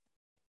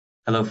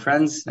Hello,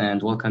 friends, and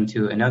welcome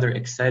to another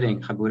exciting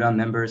Chabura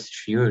members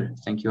shiur.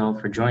 Thank you all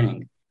for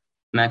joining.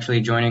 I'm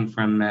actually joining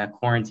from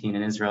quarantine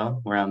in Israel,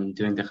 where I'm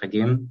doing the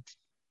Chagim.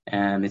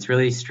 And it's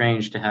really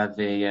strange to have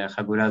a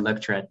Chabura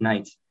lecture at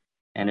night.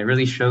 And it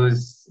really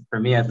shows, for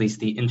me at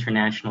least, the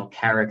international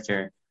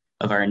character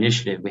of our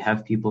initiative. We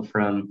have people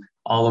from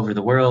all over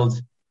the world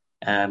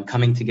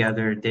coming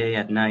together day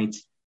and night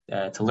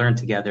to learn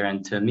together.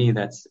 And to me,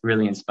 that's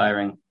really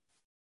inspiring.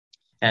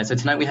 So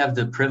tonight we have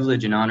the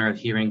privilege and honor of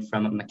hearing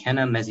from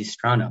Makena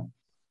Mezistrano.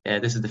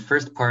 This is the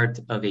first part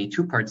of a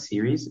two-part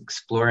series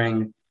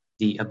exploring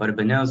the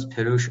Abarbanel's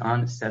Perush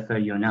on Sefer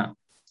Yona.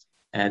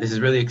 This is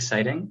really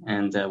exciting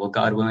and will,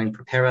 God willing,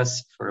 prepare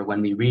us for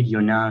when we read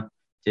Yona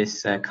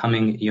this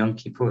coming Yom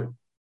Kippur.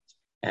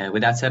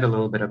 With that said, a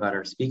little bit about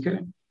our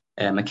speaker.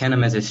 Makena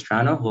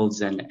Mezistrano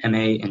holds an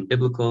MA in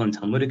Biblical and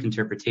Talmudic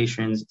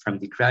Interpretations from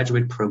the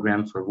Graduate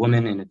Program for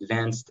Women in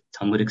Advanced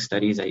Talmudic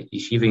Studies at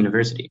Yeshiva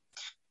University.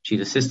 She's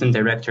Assistant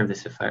Director of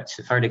the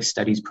Sephardic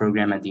Studies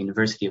Program at the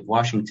University of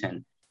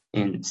Washington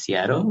in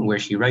Seattle, where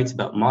she writes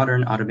about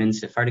modern Ottoman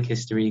Sephardic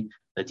history,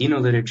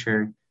 Ladino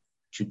literature,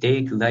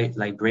 Judaic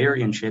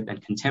librarianship,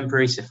 and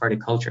contemporary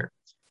Sephardic culture.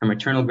 Her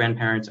maternal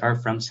grandparents are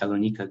from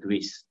Salonika,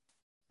 Greece.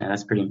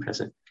 That's pretty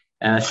impressive.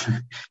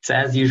 So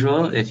as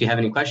usual, if you have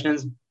any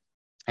questions,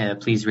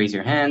 please raise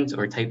your hand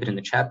or type it in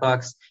the chat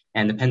box.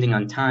 And depending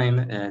on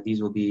time,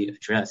 these will be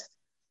addressed.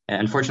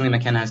 Unfortunately,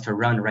 Makena has to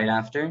run right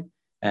after.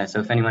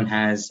 So if anyone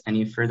has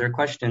any further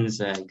questions,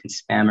 you can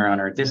spam her on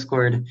our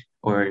Discord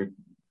or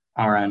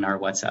on our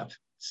WhatsApp.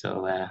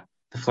 So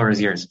the floor is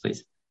yours,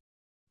 please.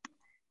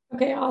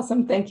 Okay,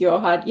 awesome. Thank you,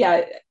 Ohad.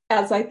 Yeah,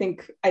 as I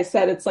think I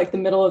said, it's like the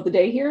middle of the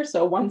day here.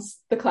 So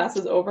once the class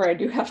is over, I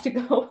do have to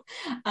go.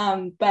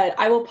 But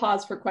I will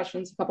pause for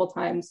questions a couple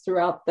times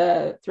throughout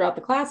the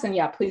class. And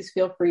yeah, please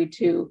feel free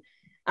to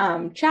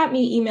chat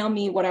me, email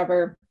me,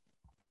 whatever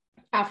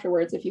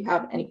afterwards if you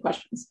have any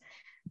questions.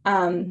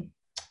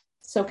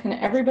 So can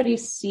everybody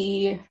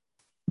see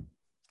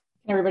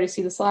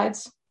the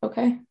slides?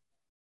 Okay.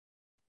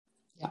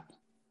 Yeah.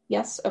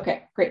 Yes.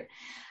 Okay, great.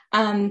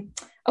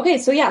 Okay.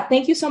 So yeah,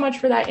 thank you so much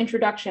for that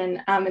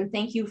introduction. And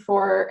thank you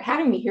for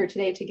having me here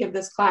today to give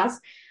this class.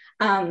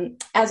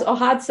 As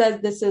Ohad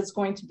said, this is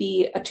going to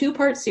be a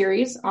two-part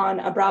series on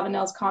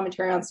Abarbanel's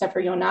commentary on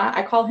Sefer Yona.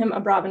 I call him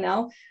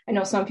Abarbanel. I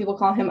know some people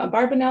call him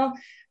Abarbanel.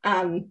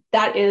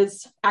 That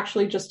is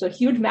actually just a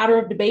huge matter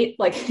of debate,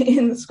 like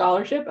in the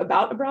scholarship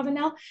about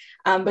Abarbanel.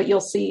 But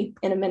you'll see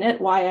in a minute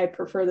why I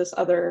prefer this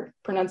other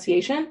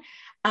pronunciation.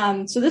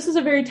 So this is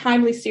a very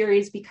timely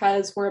series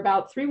because we're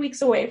about 3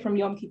 weeks away from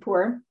Yom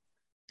Kippur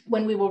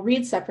when we will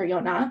read Sefer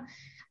Yona.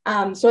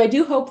 So I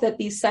do hope that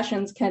these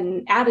sessions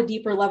can add a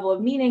deeper level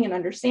of meaning and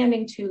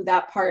understanding to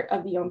that part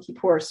of the Yom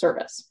Kippur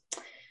service.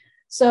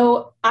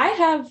 So I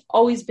have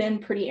always been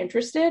pretty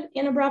interested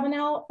in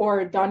Abarbanel,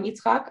 or Don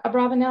Yitzchak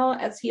Abarbanel,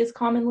 as he is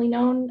commonly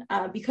known,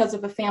 because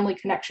of a family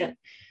connection.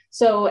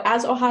 So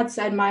as Ohad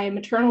said, my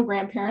maternal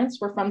grandparents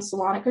were from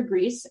Salonika,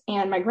 Greece,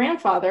 and my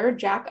grandfather,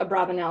 Jack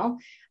Abarbanel,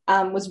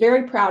 was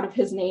very proud of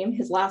his name,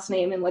 his last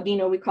name. In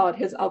Ladino, we call it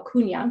his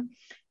alcunia,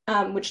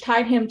 which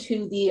tied him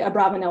to the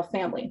Abarbanel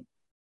family.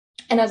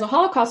 And as a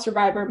Holocaust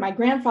survivor, my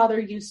grandfather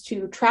used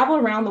to travel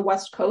around the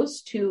West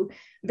Coast to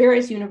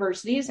various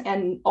universities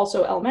and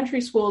also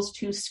elementary schools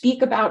to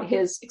speak about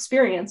his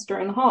experience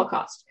during the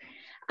Holocaust.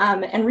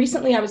 And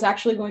recently I was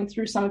actually going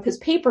through some of his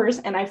papers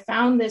and I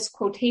found this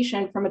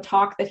quotation from a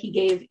talk that he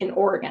gave in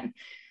Oregon.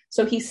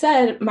 So he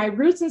said, "My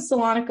roots in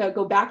Salonika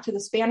go back to the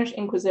Spanish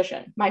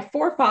Inquisition. My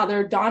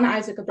forefather, Don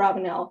Isaac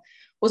Abarbanel,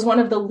 was one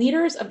of the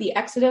leaders of the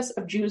exodus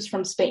of Jews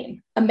from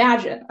Spain.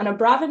 Imagine, an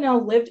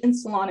Abarbanel lived in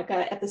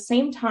Salonika at the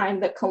same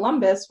time that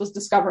Columbus was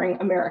discovering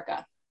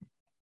America."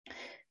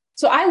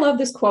 So I love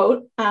this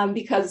quote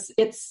because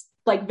it's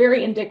like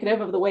very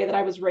indicative of the way that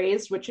I was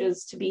raised, which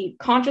is to be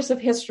conscious of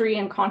history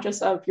and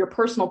conscious of your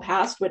personal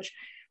past, which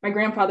my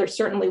grandfather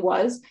certainly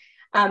was.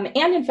 And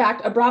in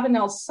fact,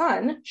 Abarbanel's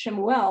son,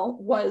 Shemuel,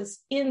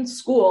 was in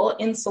school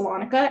in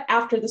Salonika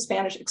after the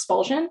Spanish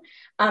expulsion.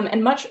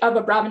 And much of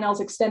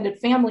Abarbanel's extended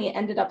family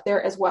ended up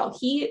there as well.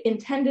 He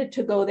intended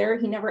to go there.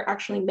 He never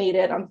actually made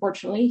it,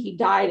 unfortunately. He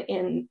died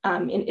in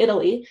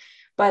Italy,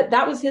 but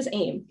that was his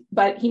aim.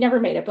 But he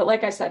never made it. But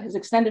like I said, his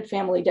extended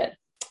family did.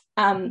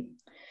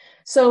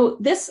 So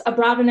this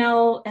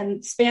Abarbanel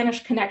and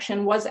Spanish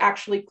connection was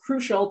actually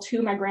crucial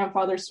to my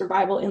grandfather's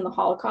survival in the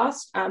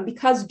Holocaust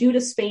because due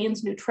to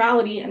Spain's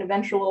neutrality and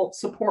eventual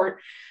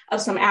support of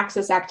some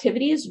Axis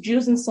activities,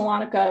 Jews in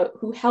Salonika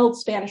who held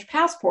Spanish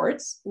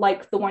passports,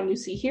 like the one you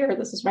see here,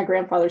 this is my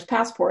grandfather's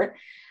passport,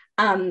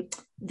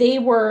 they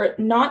were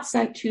not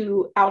sent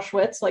to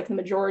Auschwitz like the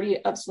majority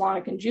of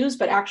Salonican Jews,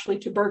 but actually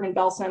to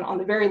Bergen-Belsen on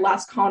the very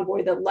last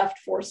convoy that left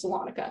for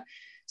Salonika.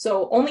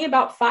 So only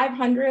about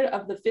 500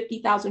 of the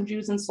 50,000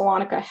 Jews in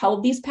Salonika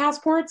held these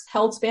passports,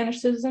 held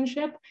Spanish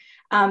citizenship.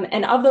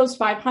 And of those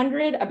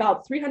 500,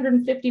 about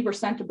 350 were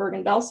sent to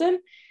Bergen-Belsen.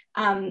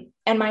 And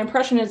my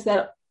impression is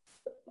that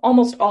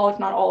almost all, if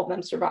not all of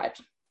them,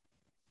 survived.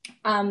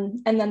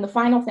 And then the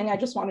final thing I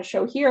just want to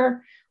show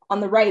here on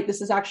the right,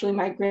 this is actually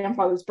my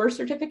grandfather's birth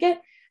certificate.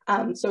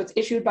 So it's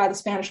issued by the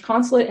Spanish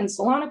consulate in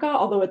Salonika,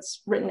 although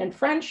it's written in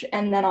French.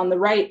 And then on the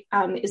right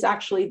is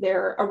actually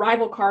their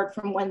arrival card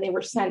from when they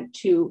were sent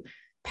to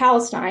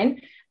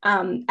Palestine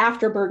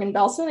after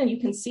Bergen-Belsen. And you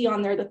can see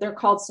on there that they're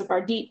called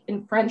Sephardim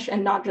in French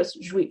and not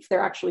just Juif.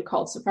 They're actually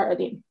called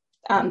Sephardim.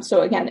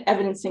 So again,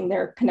 evidencing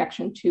their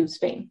connection to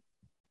Spain.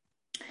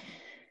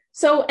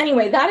 So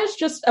anyway, that is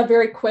just a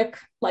very quick,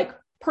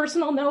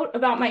 personal note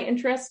about my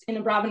interest in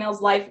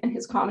Abarbanel's life and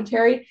his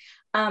commentary.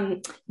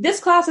 This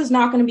class is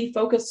not going to be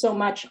focused so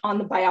much on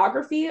the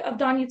biography of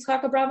Don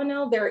Yitzchak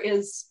Abarbanel. There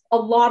is a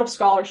lot of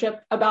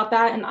scholarship about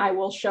that, and I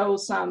will show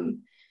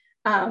some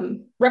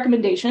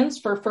recommendations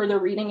for further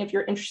reading if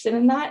you're interested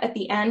in that at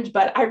the end.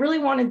 But I really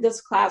wanted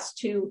this class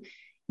to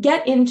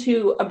get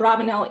into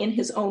Abarbanel in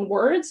his own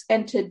words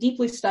and to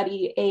deeply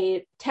study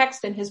a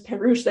text in his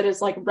Perush that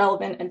is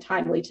relevant and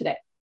timely today.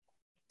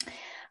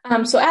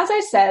 So as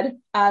I said,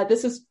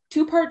 this is a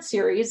two-part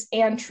series,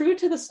 and true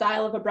to the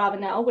style of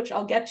Abarbanel, which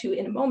I'll get to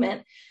in a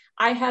moment,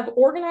 I have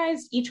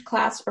organized each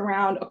class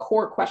around a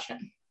core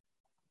question.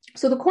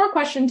 So the core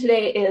question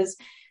today is,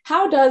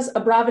 how does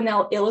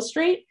Abarbanel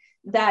illustrate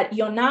that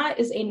Yona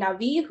is a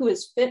Navi who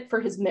is fit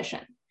for his mission?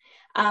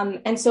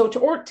 And so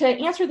to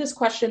answer this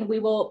question, we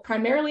will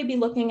primarily be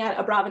looking at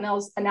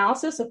Abarbanel's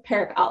analysis of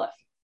Perek Aleph.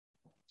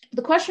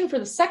 The question for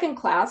the second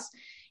class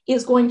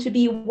is going to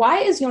be, why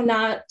is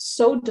Yona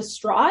so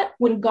distraught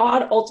when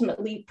God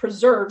ultimately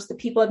preserves the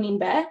people of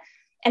Nineveh?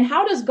 And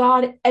how does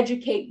God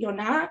educate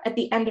Yona at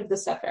the end of the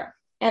Sefer?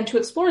 And to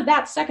explore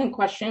that second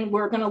question,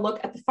 we're going to look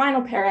at the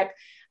final Perek,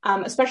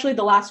 especially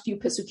the last few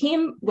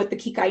Pesukim with the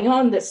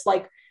Kikayon, this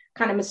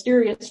kind of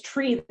mysterious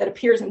tree that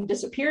appears and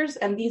disappears.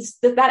 And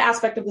that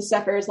aspect of the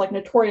Sefer is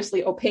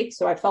notoriously opaque.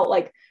 So I felt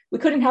like we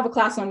couldn't have a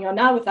class on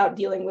Yona without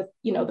dealing with,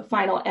 the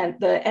final and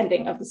the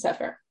ending of the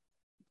Sefer.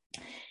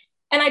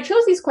 And I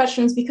chose these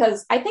questions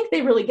because I think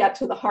they really get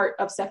to the heart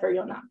of Sefer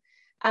Yona.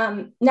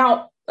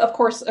 Now, of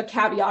course, a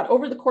caveat,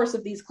 over the course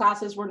of these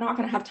classes, we're not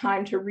going to have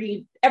time to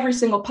read every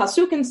single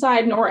pasuk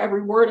inside, nor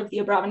every word of the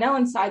Abarbanel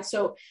inside.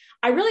 So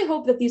I really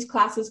hope that these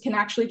classes can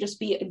actually just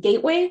be a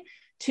gateway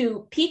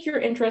to pique your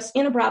interest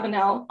in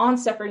Abarbanel on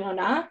Sefer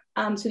Yona,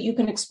 so that you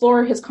can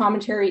explore his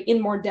commentary in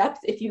more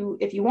depth if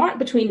you want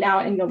between now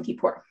and Yom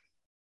Kippur.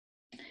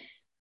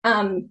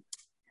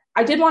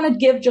 I did want to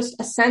give just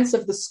a sense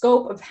of the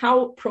scope of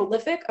how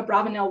prolific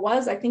Abarbanel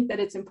was. I think that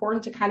it's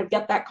important to kind of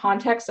get that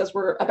context as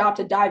we're about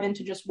to dive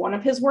into just one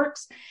of his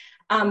works.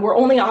 We're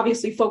only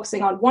obviously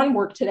focusing on one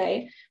work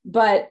today,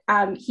 but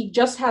he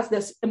just has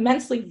this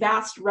immensely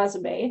vast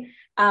resume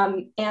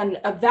and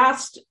a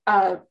vast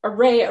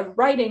array of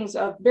writings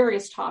of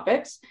various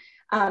topics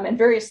and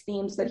various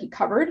themes that he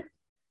covered.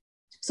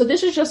 So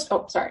this is just,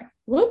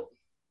 whoop.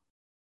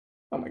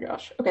 Oh my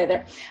gosh. Okay,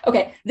 there.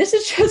 Okay, this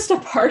is just a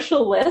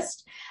partial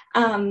list.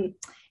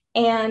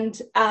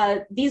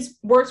 These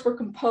works were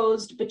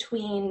composed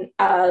between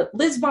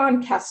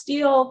Lisbon,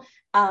 Castile,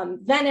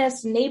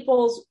 Venice,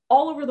 Naples,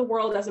 all over the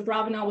world, as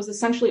Abarbanel was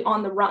essentially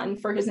on the run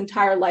for his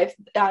entire life.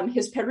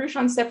 His Perush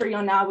on Sefer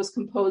Yona was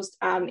composed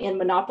in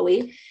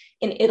Monopoli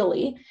in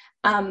Italy.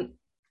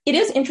 It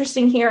is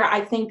interesting here. I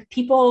think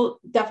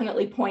people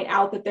definitely point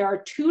out that there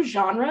are two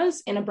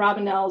genres in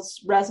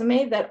Abarbanel's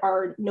resume that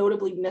are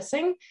notably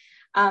missing.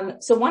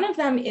 So one of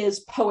them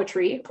is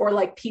poetry, or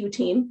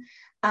piyutim.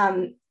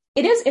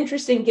 It is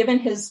interesting, given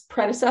his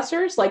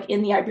predecessors,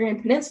 in the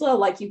Iberian Peninsula,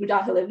 like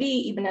Yehuda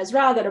Halevi, Ibn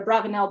Ezra, that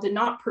Abarbanel did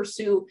not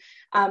pursue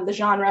the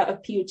genre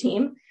of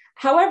piyutim.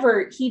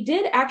 However, he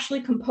did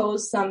actually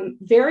compose some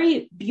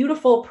very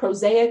beautiful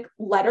prosaic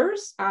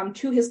letters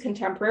to his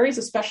contemporaries,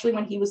 especially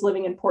when he was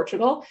living in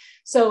Portugal.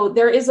 So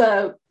there is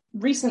a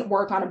recent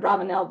work on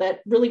Abarbanel that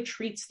really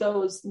treats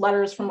those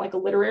letters from a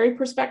literary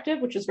perspective,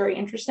 which is very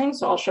interesting.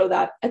 So I'll show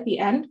that at the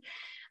end.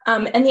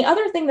 And the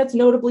other thing that's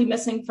notably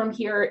missing from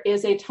here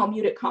is a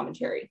Talmudic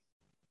commentary.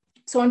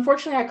 So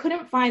unfortunately, I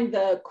couldn't find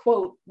the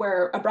quote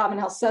where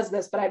Abarbanel says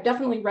this, but I've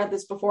definitely read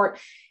this before.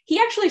 He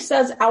actually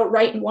says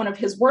outright in one of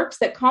his works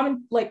that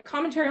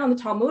commentary on the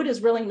Talmud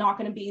is really not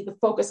going to be the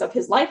focus of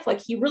his life.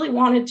 He really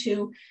wanted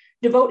to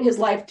devote his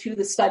life to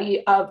the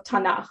study of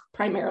Tanakh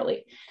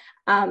primarily.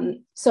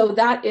 So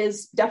that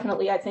is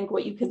definitely, I think,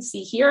 what you can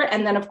see here.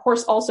 And then, of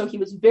course, also he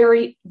was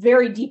very,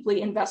 very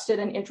deeply invested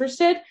and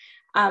interested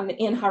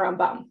in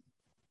Harambam.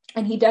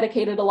 And he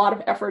dedicated a lot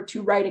of effort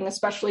to writing,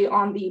 especially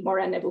on the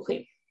Moreh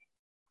Nebuchim.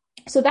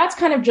 So that's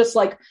kind of just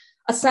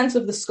a sense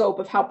of the scope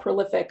of how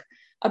prolific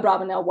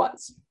Abarbanel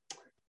was.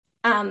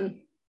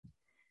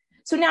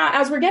 So now,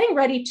 as we're getting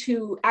ready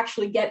to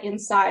actually get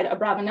inside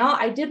Abarbanel,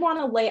 I did want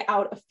to lay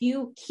out a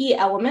few key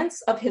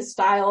elements of his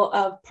style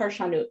of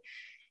Parshanut.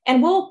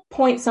 And we'll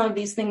point some of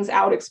these things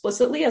out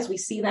explicitly as we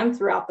see them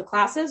throughout the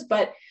classes,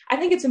 but I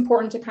think it's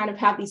important to kind of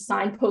have these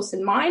signposts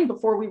in mind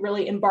before we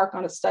really embark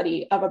on a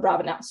study of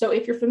Abarbanel. So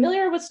if you're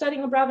familiar with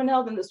studying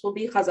Abarbanel, then this will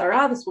be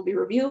Chazara, this will be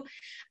review.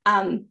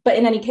 But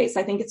in any case,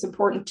 I think it's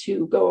important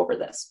to go over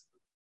this.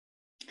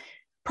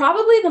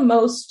 Probably the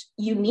most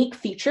unique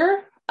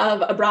feature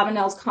of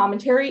Abarbanel's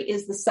commentary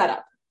is the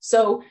setup.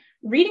 So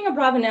reading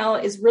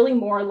Abarbanel is really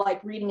more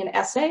like reading an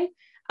essay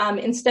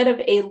instead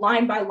of a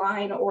line by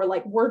line or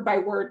like word by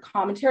word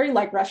commentary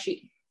like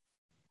Rashi.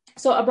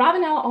 So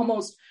Abarbanel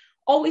almost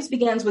always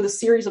begins with a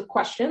series of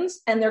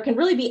questions, and there can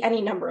really be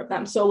any number of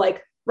them. So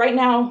like right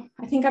now,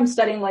 I think I'm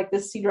studying like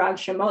this Sidran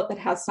Shemot that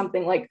has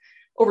something like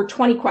over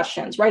 20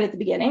 questions right at the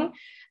beginning.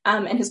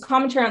 And his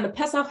commentary on the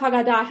Pesach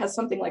Haggadah has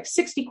something like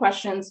 60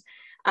 questions.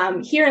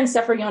 Here in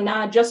Sefer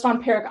Yona, just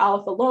on Perek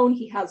Aleph alone,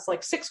 he has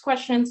like 6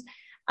 questions,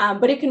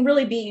 but it can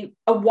really be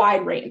a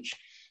wide range.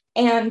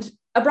 And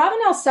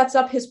Abarbanel sets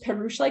up his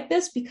Perush like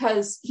this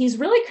because he's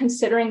really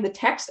considering the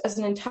text as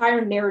an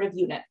entire narrative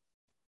unit.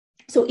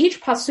 So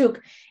each pasuk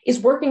is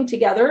working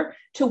together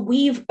to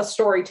weave a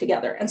story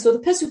together. And so the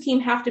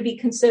Pesukim have to be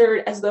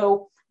considered as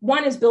though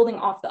one is building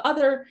off the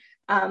other.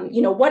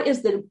 What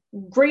is the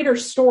greater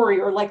story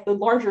or like the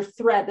larger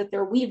thread that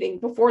they're weaving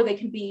before they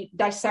can be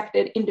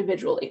dissected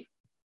individually.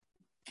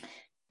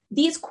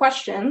 These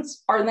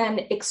questions are then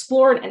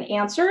explored and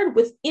answered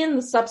within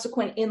the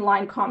subsequent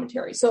inline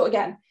commentary. So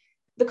again,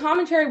 the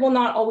commentary will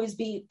not always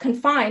be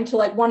confined to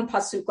like one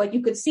pasuk. Like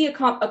you could see a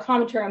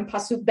commentary on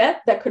pasuk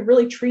bet that could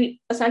really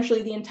treat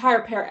essentially the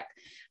entire perek,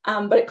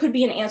 but it could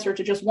be an answer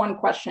to just one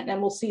question,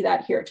 and we'll see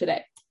that here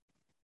today.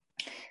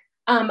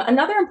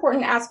 Another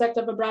important aspect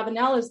of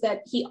Abarbanel is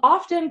that he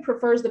often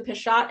prefers the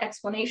Peshat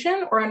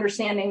explanation or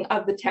understanding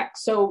of the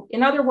text. So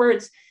in other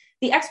words,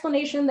 the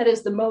explanation that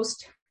is the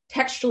most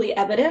textually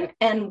evident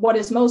and what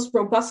is most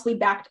robustly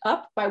backed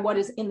up by what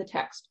is in the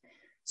text.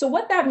 So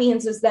what that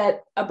means is that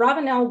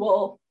Abarbanel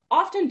will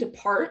often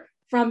depart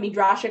from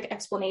Midrashic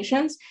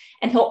explanations,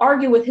 and he'll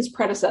argue with his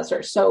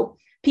predecessors. So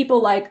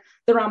people like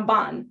the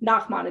Ramban,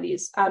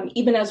 Nachmanides,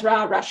 Ibn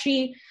Ezra,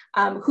 Rashi,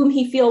 whom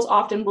he feels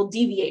often will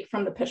deviate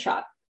from the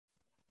Peshat.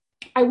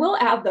 I will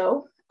add,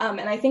 though, and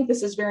I think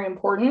this is very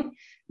important,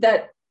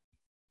 that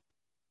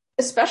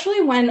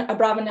especially when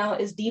Abarbanel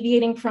is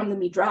deviating from the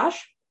Midrash,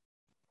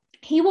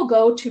 he will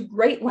go to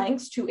great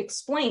lengths to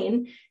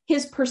explain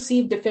his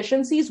perceived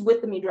deficiencies with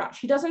the Midrash.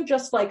 He doesn't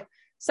just like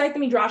cite the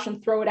Midrash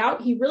and throw it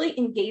out. He really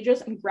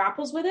engages and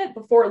grapples with it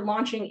before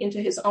launching into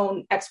his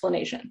own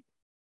explanation.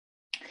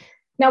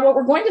 Now, what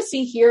we're going to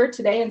see here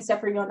today in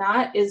Sefer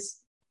Yona is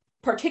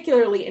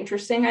particularly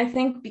interesting, I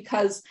think,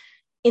 because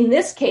in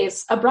this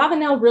case,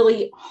 Abarbanel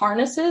really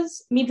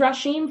harnesses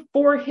Midrashim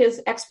for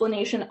his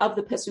explanation of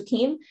the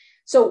Pesukim.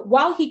 So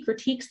while he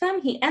critiques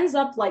them, he ends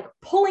up like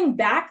pulling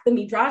back the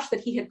Midrash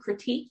that he had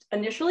critiqued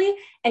initially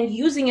and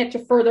using it to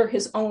further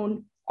his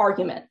own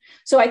argument.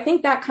 So I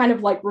think that kind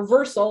of like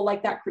reversal,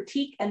 like that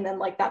critique and then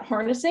like that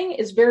harnessing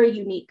is very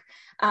unique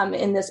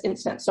in this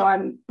instance. So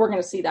we're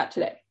going to see that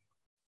today.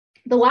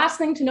 The last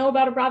thing to know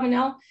about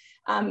Abarbanel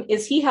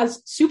is he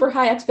has super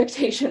high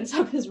expectations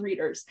of his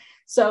readers.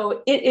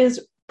 So it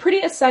is pretty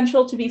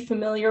essential to be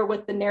familiar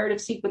with the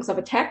narrative sequence of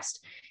a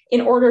text in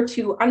order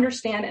to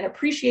understand and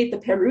appreciate the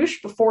Perush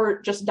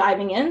before just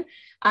diving in,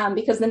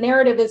 because the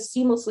narrative is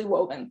seamlessly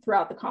woven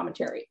throughout the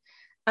commentary.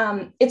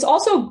 It's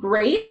also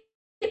great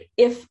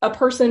if a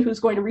person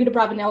who's going to read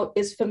Abarbanel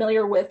is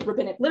familiar with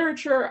rabbinic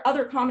literature,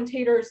 other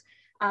commentators,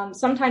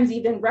 sometimes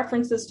even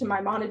references to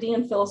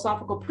Maimonidean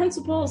philosophical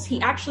principles.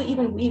 He actually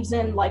even weaves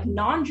in like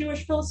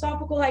non-Jewish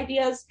philosophical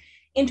ideas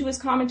into his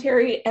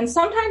commentary, and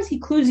sometimes he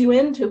clues you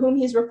in to whom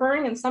he's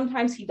referring, and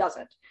sometimes he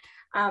doesn't.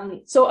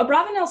 So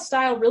Abarbanel's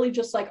style really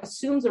just like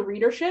assumes a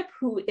readership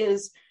who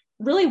is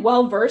really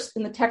well versed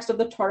in the text of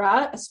the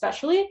Torah,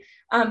 especially,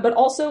 but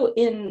also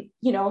in,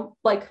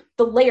 like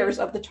the layers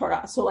of the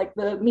Torah. So like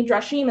the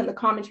Midrashim and the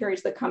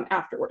commentaries that come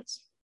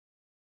afterwards.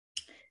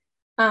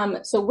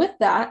 So with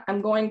that,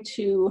 I'm going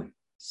to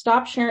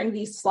stop sharing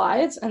these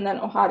slides, and then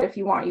Ohad, if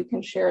you want, you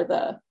can share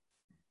the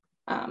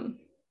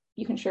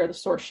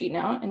source sheet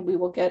now, and we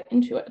will get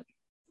into it.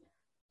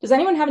 Does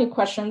anyone have any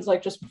questions,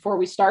 like just before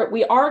we start?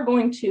 We're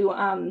going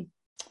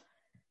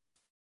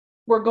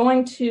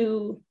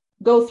to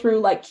go through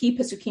like key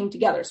Pesukim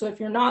together. So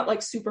if you're not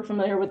like super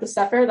familiar with the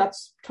Sefer,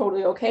 that's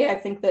totally okay. I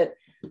think that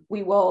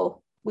we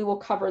will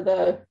cover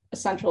the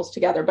essentials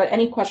together. But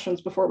any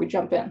questions before we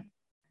jump in?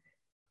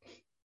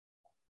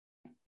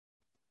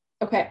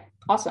 Okay,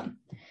 awesome.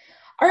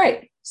 All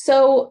right.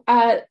 So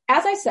as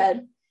I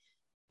said,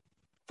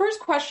 first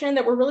question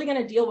that we're really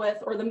going to deal with,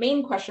 or the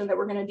main question that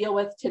we're going to deal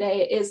with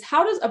today, is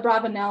how does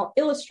Abarbanel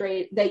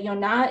illustrate that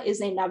Yona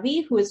is a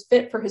Navi who is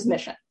fit for his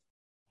mission?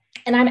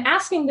 And I'm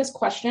asking this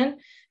question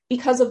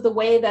because of the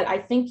way that I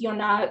think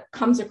Yona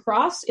comes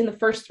across in the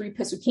first 3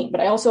 Pesukim,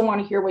 but I also want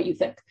to hear what you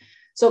think.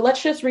 So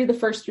let's just read the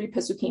first 3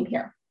 Pesukim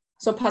here.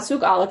 So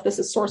Pasuk Aleph, this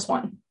is source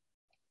 1.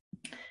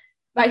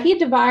 Vahi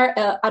devar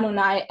el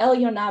Adonai el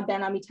Yona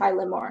ben Amitai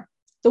lemor.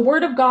 The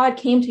word of God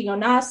came to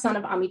Yona, son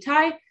of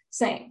Amitai,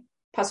 saying,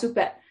 Pasuk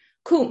Bet,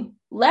 Kum,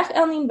 lech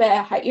el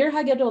ninveh ha'ir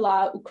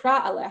ha'gedola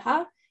ukra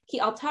aleha, ki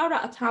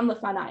altara atam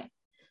lefanai.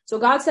 So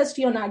God says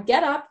to Yona,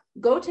 get up,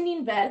 go to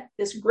Nineveh,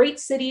 this great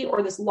city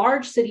or this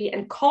large city,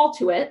 and call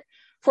to it,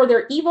 for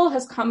their evil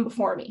has come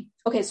before me.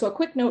 Okay, so a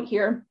quick note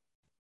here.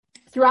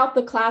 Throughout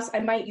the class, I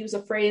might use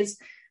a phrase,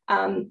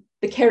 the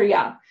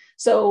keria.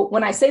 So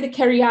when I say the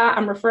Keria,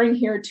 I'm referring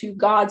here to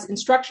God's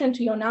instruction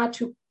to Yona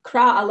to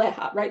Kra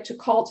Aleha, right, to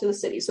call to the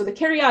city. So the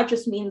Keria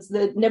just means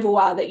the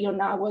Nevuah that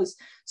Yona was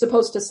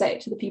supposed to say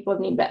to the people of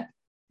Nineveh.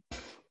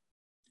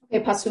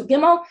 Okay, Pasuk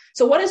Gimel.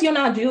 So what does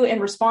Yona do in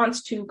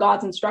response to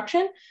God's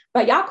instruction?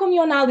 Vayakum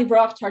Yona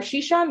livrach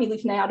Tarshisha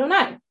milifnei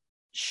Adonai.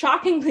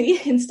 Shockingly,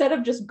 instead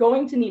of just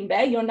going to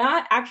Nineveh,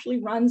 Yona actually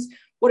runs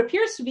what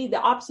appears to be the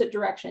opposite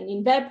direction.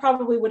 Nineveh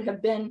probably would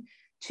have been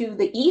to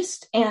the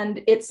east,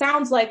 and it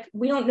sounds like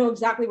we don't know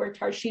exactly where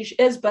Tarshish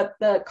is, but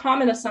the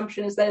common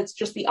assumption is that it's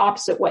just the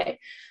opposite way.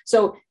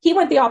 So he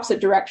went the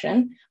opposite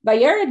direction.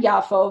 Vayered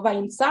Yafo,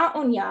 vayimsa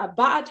onya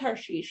ba'a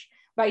Tarshish,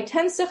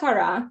 vayten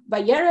sechara,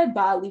 vayered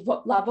ba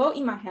lavo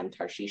imahem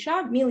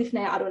Tarshisha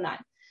milifnei Adonai.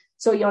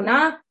 So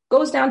Yonah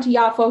goes down to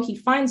Yafo. He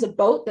finds a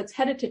boat that's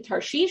headed to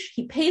Tarshish.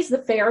 He pays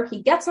the fare.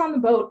 He gets on the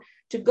boat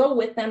to go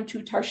with them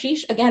to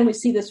Tarshish. Again, we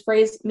see this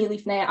phrase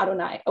milifnei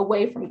Adonai,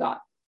 away from God.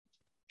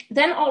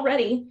 Then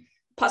already,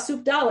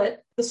 Pasuk Dalet,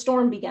 the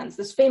storm begins,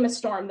 this famous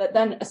storm that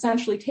then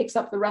essentially takes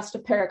up the rest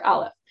of Perek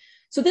Aleph.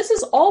 So this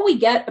is all we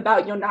get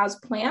about Yonah's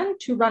plan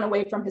to run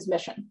away from his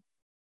mission.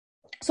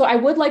 So I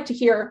would like to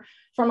hear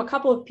from a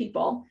couple of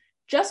people,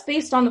 just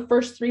based on the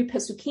first 3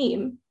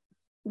 Pesukim,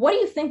 what do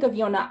you think of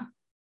Yonah?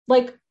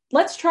 Like,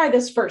 let's try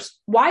this first.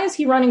 Why is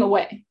he running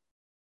away?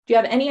 Do you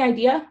have any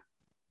idea?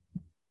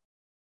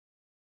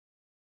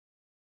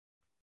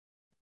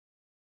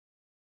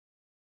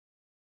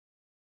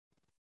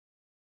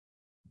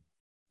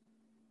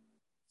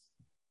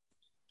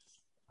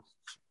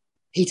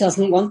 He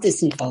doesn't want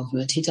this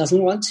involvement. He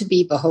doesn't want to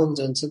be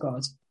beholden to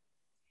God.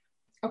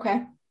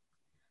 Okay.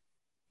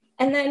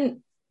 And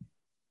then,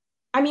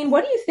 I mean,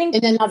 what do you think?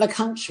 In another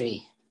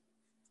country.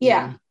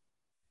 Yeah.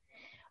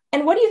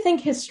 And what do you think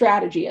his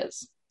strategy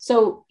is?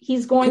 So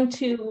he's going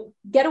to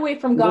get away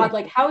from God.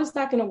 Like, how is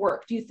that going to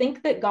work? Do you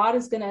think that God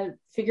is going to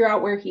figure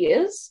out where he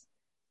is?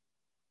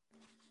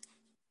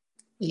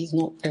 He's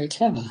not very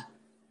clever.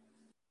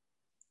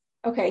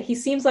 Okay. He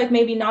seems like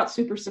maybe not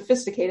super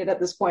sophisticated at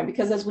this point,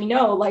 because as we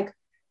know, like,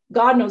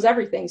 God knows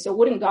everything. So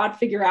wouldn't God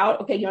figure out,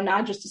 okay,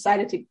 Yonah just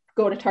decided to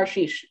go to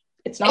Tarshish.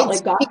 It's not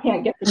like God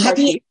can't get to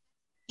Tarshish.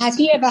 Have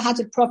you ever had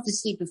a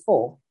prophecy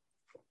before?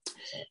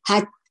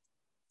 If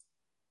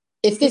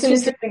this It's an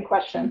was interesting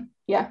question.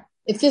 Yeah.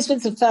 If this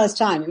was the first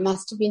time, it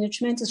must have been a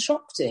tremendous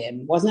shock to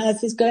him. What on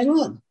earth is going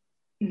on?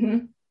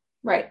 Mm-hmm.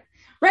 Right.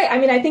 I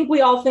mean, I think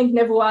we all think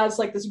Nevuah is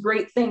like this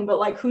great thing, but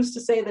like, who's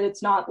to say that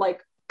it's not like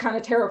kind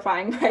of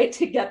terrifying, right?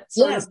 To get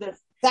sort of this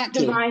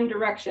divine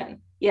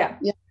direction. Yeah.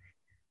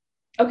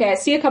 Okay, I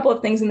see a couple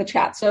of things in the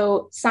chat.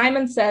 So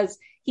Simon says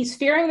he's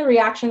fearing the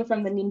reaction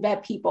from the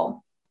Nineveh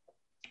people.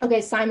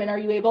 Okay, Simon, are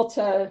you able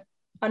to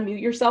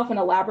unmute yourself and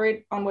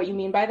elaborate on what you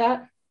mean by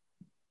that?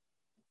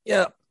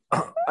 Yeah,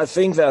 I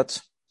think that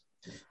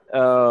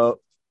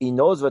he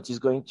knows that he's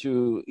going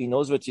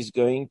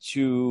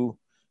to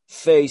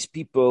face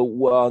people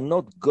who are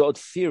not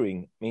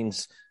God-fearing.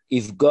 Means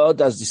if God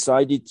has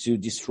decided to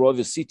destroy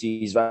the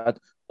cities, that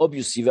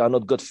obviously they are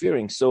not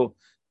God-fearing. So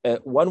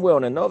one way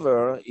or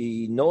another,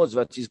 he knows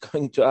that he's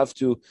going to have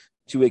to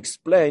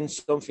explain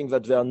something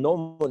that they are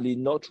normally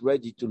not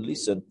ready to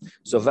listen.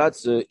 So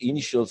that's the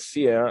initial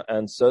fear,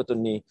 and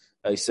certainly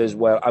he says,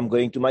 well, I'm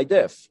going to my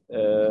death.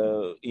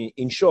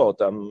 In short,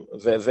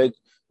 they're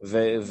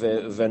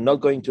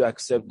not going to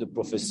accept the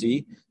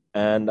prophecy,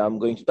 and I'm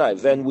going to die.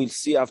 Then we'll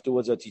see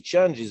afterwards that he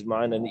changed his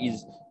mind, and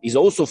he's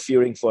also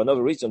fearing for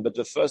another reason. But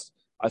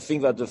I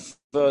think that the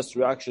first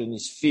reaction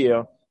is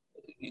fear,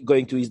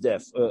 going to his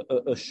death,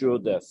 a sure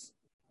death.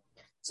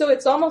 So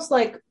it's almost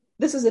like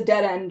this is a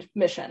dead-end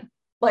mission.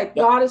 Like,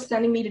 God is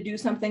sending me to do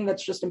something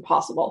that's just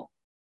impossible.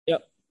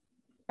 Yep.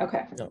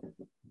 Okay.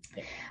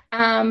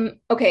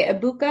 Okay,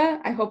 Abuka,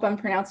 I hope I'm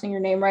pronouncing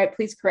your name right.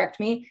 Please correct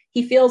me.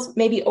 He feels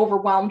maybe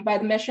overwhelmed by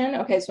the mission.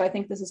 Okay, so I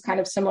think this is kind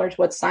of similar to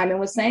what Simon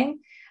was saying.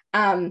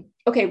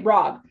 Okay,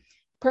 Rob.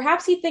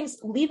 Perhaps he thinks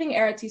leaving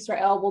Eretz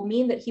Israel will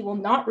mean that he will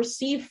not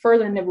receive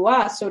further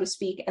Nevuah, so to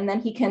speak, and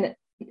then he can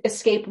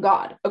escape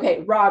God. Okay,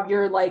 Rob,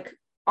 you're like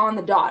on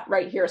the dot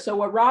right here. So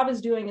what Rob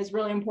is doing is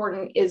really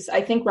important.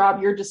 I think,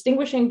 Rob, you're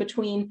distinguishing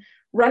between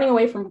running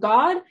away from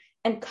God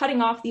and cutting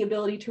off the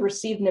ability to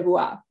receive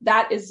Nevuah.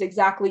 That's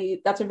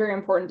a very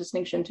important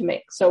distinction to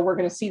make. So we're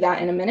going to see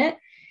that in a minute.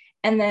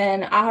 And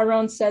then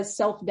Aharon says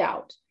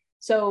self-doubt.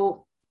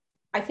 So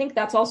I think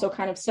that's also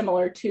kind of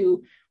similar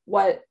to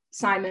what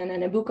Simon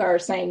and Abuka are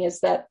saying,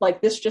 is that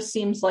like, this just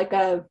seems like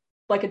a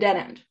dead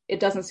end. It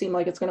doesn't seem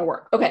like it's going to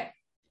work. Okay.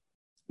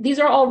 These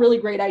are all really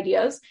great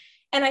ideas.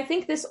 And I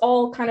think this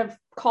all kind of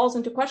calls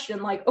into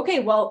question, like, okay,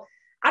 well,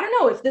 I don't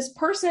know if this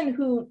person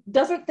who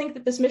doesn't think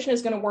that this mission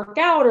is going to work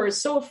out or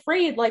is so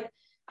afraid, like,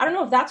 I don't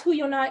know if that's who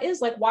Yonah is,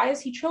 like, why is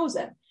he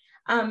chosen?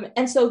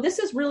 And so this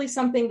is really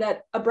something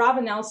that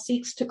Abarbanel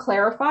seeks to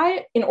clarify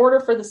in order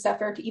for the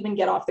Sefer to even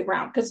get off the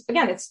ground. Because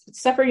again, it's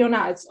Sefer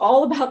Yonah. It's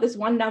all about this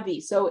one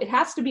Navi. So it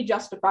has to be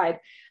justified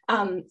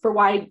for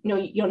why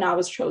Yonah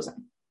was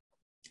chosen.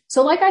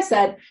 So like I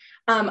said,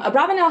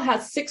 Abarbanel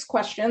has 6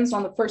 questions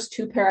on the first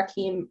 2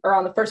 parakim, or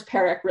on the first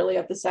parak really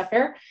of the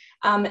Sefer.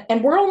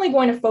 And we're only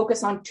going to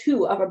focus on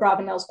 2 of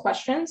Abarbanel's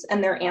questions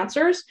and their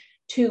answers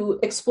to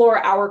explore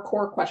our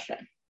core question.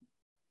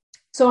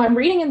 So I'm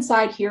reading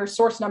inside here,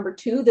 source number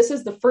 2. This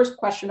is the first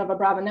question of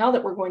Abarbanel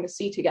that we're going to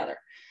see together.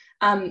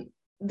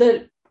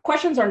 The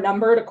questions are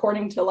numbered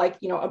according to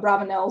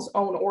Abarbanel's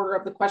own order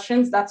of the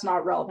questions. That's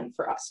not relevant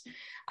for us.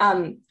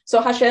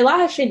 So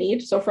Hashe'ela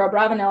Hashenit, so for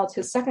Abarbanel, it's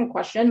his second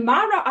question.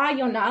 Ma ra'a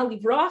Yona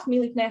livroach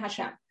milipnei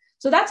Hashem.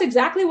 So that's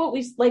exactly what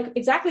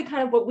exactly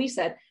kind of what we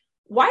said.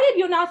 Why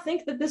did Yona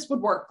think that this would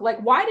work?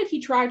 Why did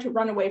he try to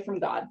run away from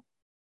God?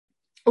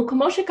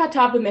 U'kamo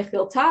shekatav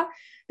b'mechilta,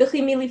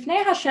 v'chi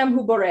milipnei Hashem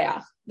hu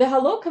boreach,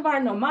 v'halo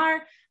kavar nomar,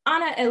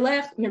 ana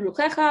elech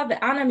miruchecha,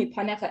 ve'ana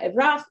mipanecha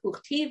evrach,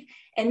 uchtiv,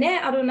 ene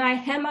Adonai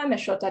hema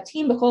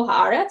meshotatim b'chol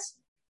haaretz.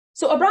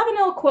 So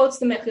Abarbanel quotes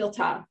the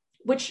Mechilta,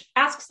 which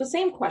asks the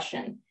same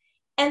question.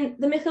 And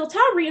the Mechilta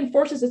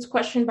reinforces its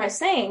question by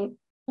saying,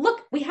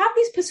 look, we have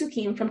these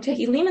Pesukim from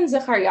Tehillim and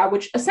Zechariah,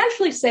 which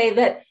essentially say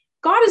that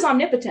God is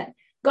omnipotent.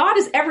 God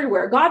is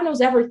everywhere. God knows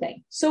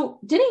everything. So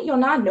didn't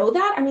Yona know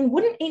that? I mean,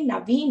 wouldn't a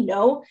Navi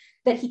know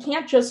that he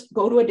can't just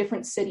go to a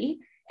different city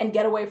and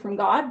get away from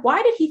God?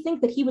 Why did he think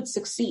that he would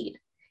succeed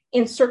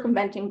in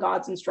circumventing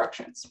God's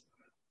instructions?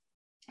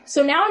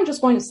 So now I'm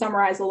just going to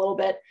summarize a little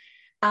bit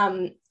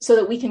so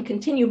that we can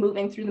continue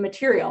moving through the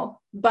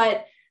material.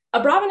 But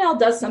Abarbanel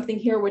does something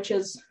here which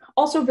is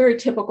also very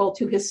typical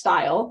to his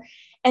style,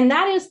 and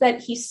that is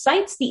that he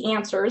cites the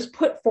answers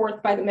put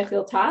forth by the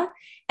Mechilta,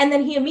 and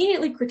then he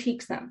immediately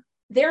critiques them,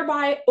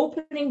 thereby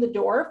opening the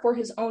door for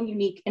his own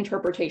unique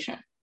interpretation.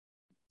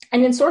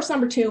 And in source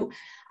number 2,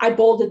 I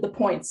bolded the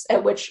points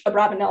at which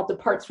Abarbanel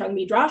departs from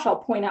Midrash. I'll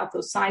point out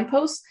those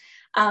signposts.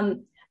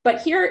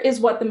 But here is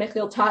what the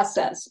Mechilta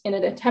says in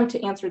an attempt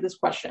to answer this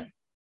question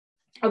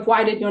of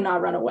why did Yona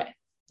run away.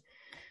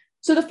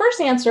 So the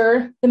first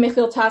answer the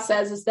Mechilta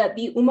says is that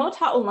the Umot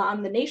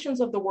HaOlam, the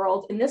nations of the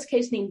world, in this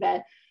case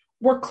Nineveh,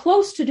 were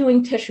close to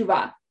doing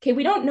teshuvah. Okay,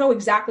 we don't know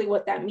exactly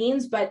what that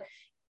means, but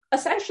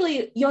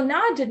essentially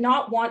Yona did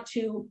not want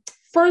to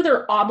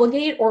further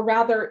obligate or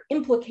rather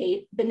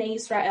implicate Bnei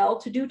Israel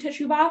to do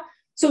teshuvah,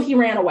 so he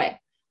ran away.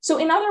 So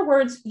in other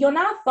words,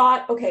 Yona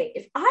thought, okay,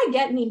 if I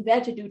get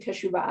Nineveh to do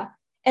teshuvah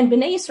and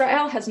Bnei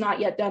Israel has not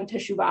yet done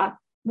teshuvah,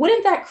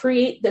 wouldn't that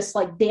create this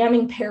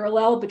damning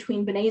parallel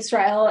between Bnei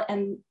Israel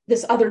and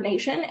this other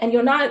nation? And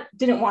Yona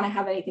didn't want to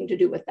have anything to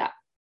do with that.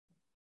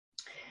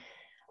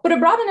 But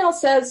Abarbanel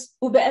says,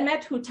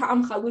 "Ube'emet hu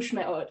ta'am chalush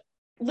me'od."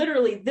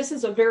 Literally, this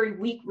is a very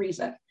weak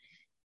reason,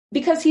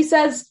 because he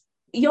says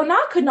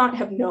Yona could not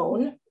have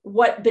known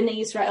what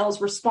Bnei Israel's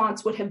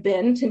response would have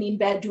been to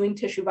Nineveh doing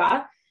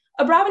teshuvah.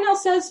 Abarbanel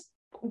says,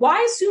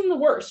 why assume the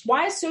worst?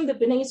 Why assume that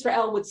Bnei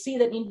Israel would see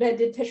that Nineveh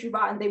did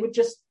teshuvah and they would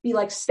just be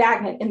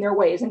stagnant in their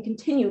ways and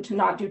continue to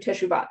not do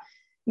teshuvah?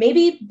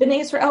 Maybe Bnei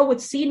Israel would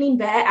see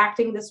Nineveh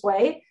acting this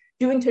way,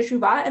 doing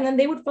teshuvah, and then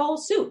they would follow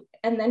suit,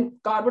 and then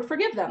God would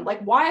forgive them.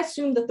 Why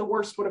assume that the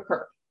worst would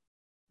occur?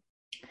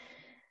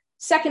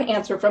 Second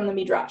answer from the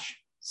Midrash.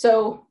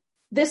 So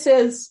this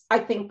is, I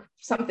think,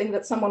 something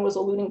that someone was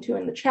alluding to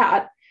in the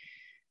chat.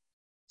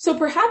 So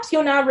perhaps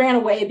Yona ran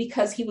away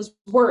because he was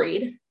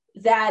worried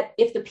that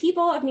if the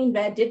people of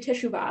Nineveh did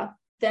teshuvah,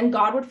 then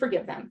God would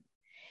forgive them.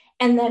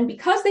 And then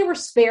because they were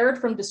spared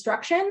from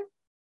destruction,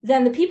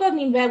 then the people of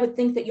Nineveh would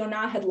think that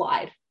Yona had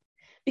lied.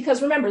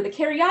 Because remember, the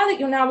Keriyah that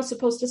Yona was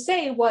supposed to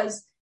say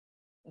was,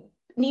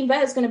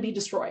 Nineveh is going to be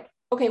destroyed.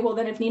 Okay, well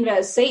then if Nineveh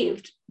is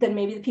saved, then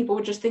maybe the people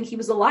would just think he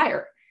was a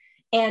liar.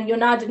 And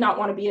Yona did not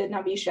want to be a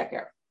Navi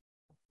Sheker.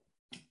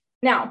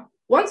 Now,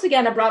 once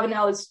again,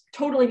 Abarbanel is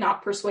totally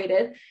not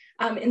persuaded.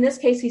 In this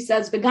case, he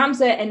says,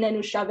 "V'gamze enenu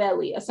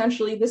shaveli."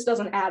 Essentially, this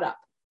doesn't add up.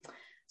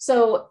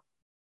 So,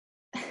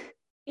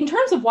 in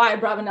terms of why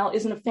Abarbanel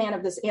isn't a fan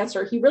of this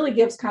answer, he really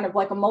gives kind of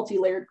a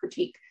multi-layered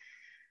critique.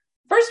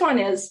 First one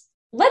is,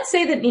 let's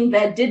say that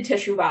Nineveh did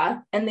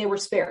teshuvah and they were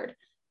spared.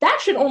 That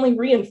should only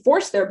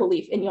reinforce their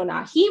belief in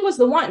Yona. He was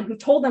the one who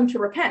told them to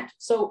repent.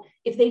 So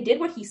if they did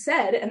what he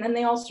said and then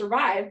they all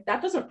survived,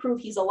 that doesn't prove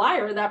he's a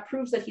liar. That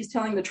proves that he's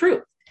telling the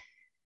truth.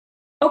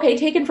 Okay,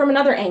 taken from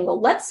another angle,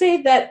 let's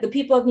say that the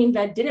people of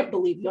Nineveh didn't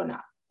believe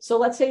Yona. So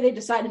let's say they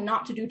decided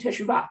not to do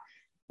teshuvah.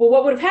 Well,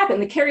 what would have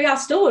happened? The Keriyah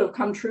still would have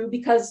come true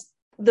because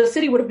the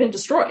city would have been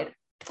destroyed.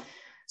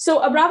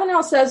 So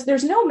Abarbanel says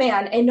there's no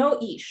man and no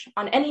ish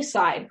on any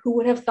side who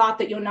would have thought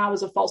that Yona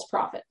was a false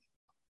prophet.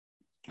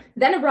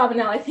 Then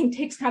Abarbanel, I think,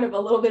 takes kind of a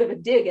little bit of a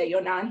dig at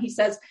Yona, and he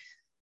says,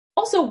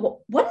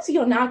 also, what does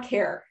Yona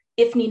care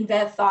if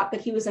Nineveh thought that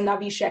he was a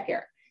Navi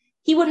Sheker?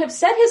 He would have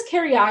said his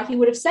Keriyah, he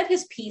would have said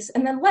his piece,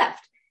 and then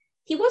left.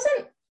 He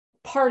wasn't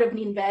part of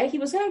Nineveh. He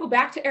was going to go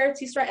back to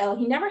Eretz Yisrael.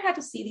 He never had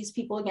to see these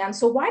people again.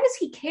 So why does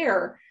he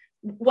care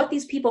what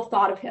these people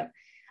thought of him?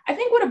 I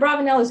think what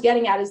Abarbanel is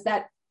getting at is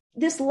that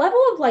this level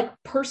of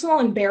personal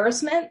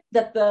embarrassment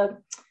that the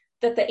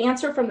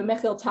answer from the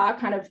Mechilta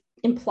kind of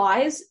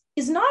implies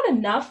is not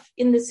enough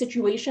in this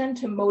situation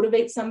to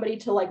motivate somebody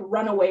to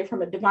run away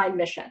from a divine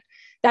mission.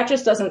 That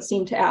just doesn't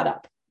seem to add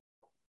up.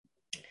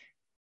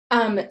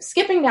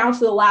 Skipping down to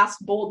the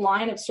last bold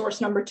line of source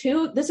number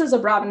 2, this is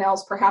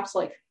Abarbanel's perhaps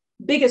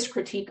biggest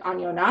critique on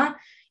Yona.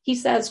 He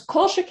says,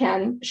 Kol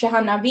sheken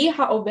shehanavi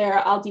ha'over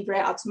al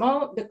divrei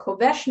atzmo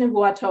v'kovesh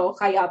nevuato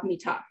chayav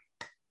mita.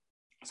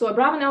 So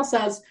Abarbanel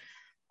says,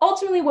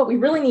 ultimately what we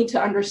really need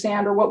to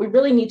understand, or what we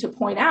really need to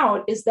point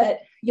out, is that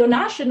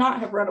Yona should not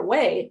have run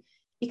away,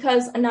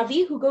 because a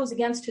Navi who goes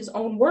against his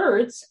own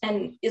words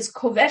and is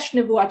kovesh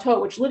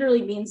nevuato, which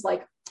literally means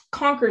like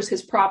conquers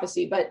his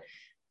prophecy, but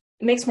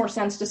it makes more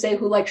sense to say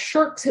who like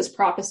shirks his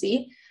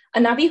prophecy. A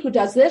Navi who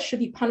does this should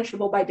be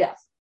punishable by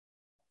death.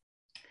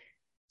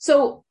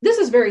 So this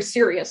is very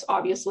serious,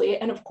 obviously.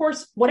 And of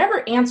course,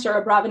 whatever answer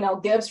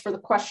Abarbanel gives for the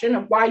question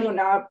of why did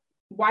Yona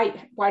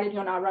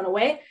run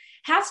away,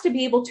 has to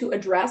be able to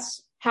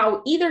address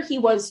how either he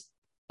was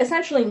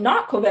essentially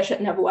not kovesh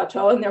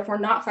nevuato and therefore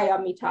not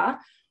chayav mita,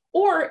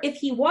 or if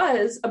he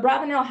was,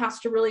 Abarbanel has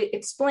to really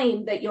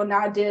explain that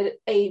Yona did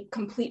a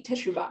complete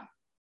teshuvah.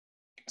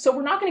 So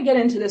we're not going to get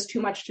into this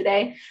too much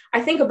today.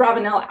 I think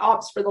Abarbanel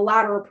opts for the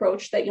latter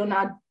approach, that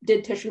Yona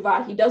did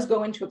teshuvah. He does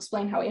go in to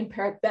explain how in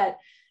Perek Bet,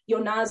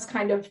 Yona's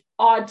kind of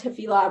odd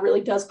tefillah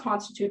really does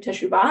constitute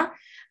teshuvah.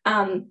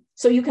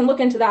 So you can look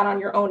into that on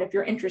your own if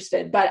you're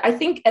interested. But I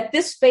think at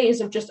this phase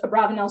of just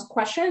Abarbanel's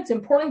question, it's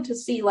important to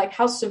see like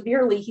how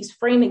severely he's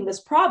framing this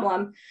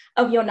problem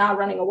of Yona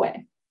running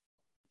away.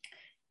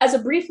 As a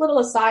brief little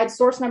aside,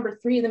 source number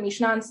 3, the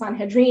Mishnah in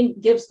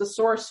Sanhedrin, gives the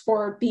source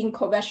for being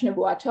kovesh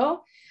nevuato.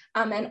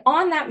 And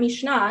on that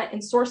Mishnah,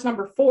 in source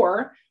number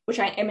 4, which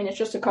I mean, it's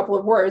just a couple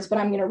of words, but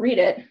I'm going to read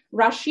it.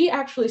 Rashi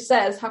actually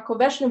says,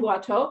 HaKovesh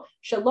nevuato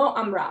shelo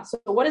amra. So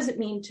what does it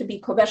mean to be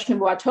kovesh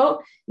nevuato?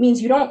 It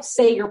means you don't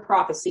say your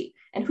prophecy.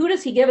 And who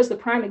does he give as the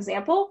prime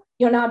example?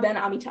 Yona ben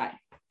Amittai.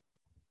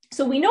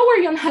 So we know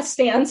where Yona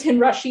stands in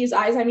Rashi's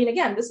eyes. I mean,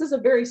 again, this is a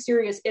very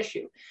serious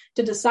issue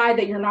to decide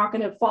that you're not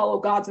going to follow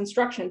God's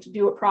instruction to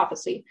do a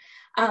prophecy.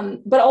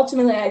 But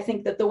ultimately, I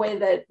think that the way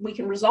that we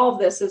can resolve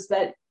this is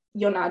that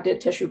Yona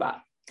did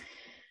teshuvah.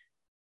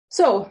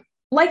 So,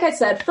 like I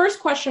said, first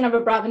question of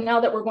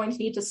Abarbanel that we're going to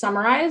need to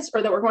summarize,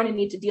 or that we're going to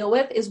need to deal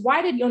with, is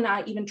why did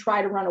Yona even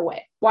try to run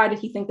away? Why did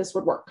he think this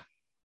would work?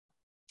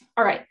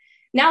 All right,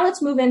 now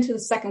let's move into the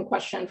second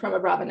question from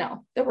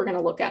Abarbanel that we're going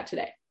to look at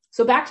today.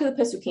 So back to the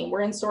Pesukim,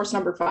 we're in source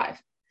number 5.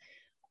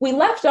 We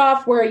left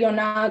off where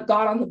Yona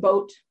got on the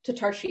boat to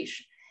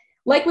Tarshish.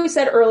 Like we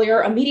said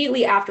earlier,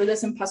 immediately after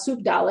this in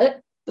Pasuk Dalet,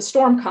 the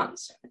storm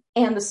comes.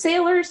 And the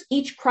sailors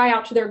each cry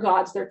out to their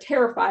gods. They're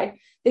terrified.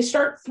 They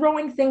start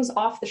throwing things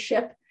off the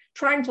ship,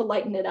 trying to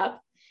lighten it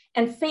up.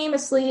 And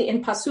famously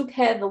in Pasuk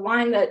He, the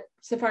line that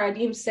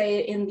Sephardim say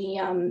in the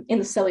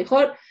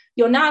Selichot,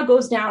 Yona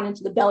goes down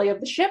into the belly of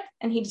the ship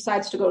and he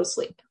decides to go to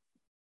sleep.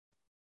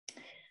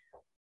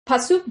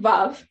 Pasuk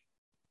Vav,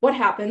 what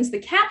happens? The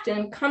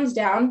captain comes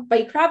down,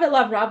 Vayikrav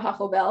elav Rav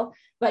HaChovel,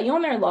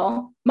 Vayomer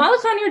lo,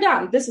 Malachan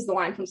Yordam. This is the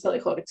line from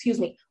Selichot, excuse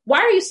me. Why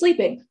are you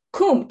sleeping?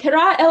 Kum,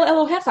 kera el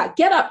Elohecha.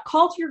 Get up,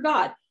 call to your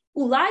God.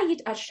 Ulai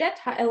yit ashet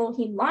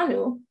ha-Elohim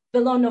lanu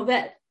velo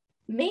noved.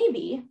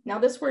 Maybe, now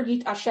this word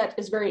yit ashet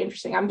is very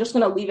interesting. I'm just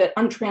going to leave it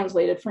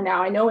untranslated for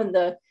now. I know in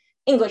the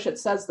English it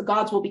says the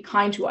gods will be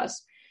kind to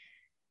us.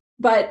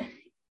 But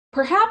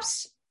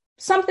perhaps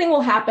something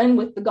will happen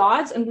with the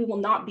gods and we will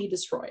not be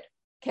destroyed.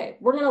 Okay,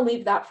 we're going to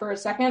leave that for a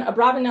second.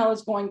 Abarbanel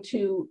is going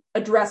to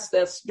address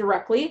this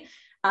directly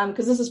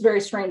because this is very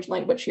strange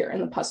language here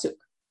in the Pasuk.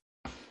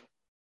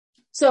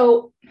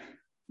 So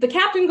the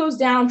captain goes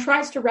down,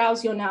 tries to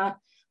rouse Yona.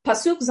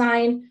 Pasuk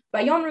Zayin,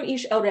 Vayomru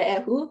ish el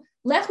re'ehu,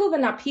 lechu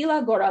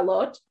v'napila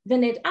goralot,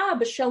 v'ned'a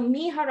b'shel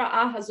mi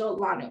hara'a hazot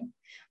lanu.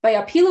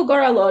 Vayapilu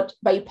goralot,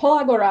 vayipol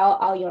hagoral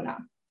al Yona.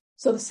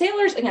 So the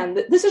sailors, again,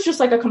 this is just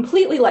like a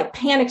completely like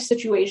panicked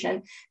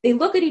situation. They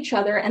look at each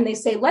other and they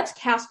say, let's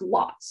cast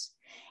lots.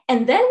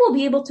 And then we'll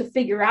be able to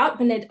figure out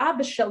who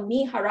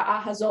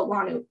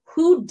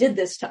did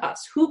this to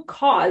us, who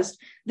caused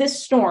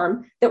this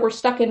storm that we're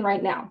stuck in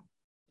right now.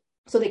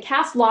 So they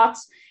cast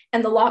lots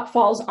and the lot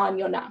falls on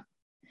Yona.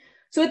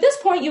 So at this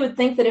point, you would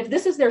think that if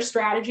this is their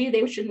strategy,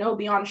 they should know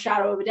beyond a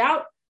shadow of a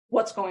doubt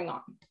what's going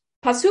on.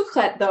 Pasuk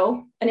Chet,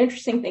 though, an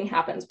interesting thing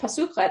happens.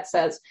 Pasuk Chet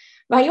says,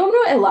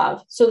 Vayomru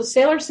elav, so the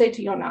sailors say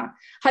to Yona,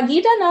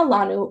 Hagida na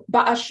lanu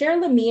ba'asher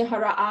lemi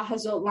hara'a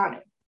hazot lanu.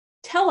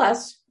 Tell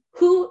us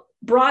who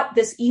brought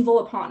this evil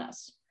upon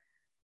us.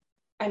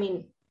 I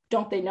mean,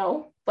 don't they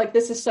know? Like,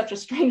 this is such a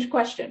strange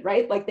question,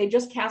 right? Like, they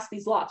just cast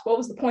these lots. What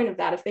was the point of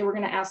that if they were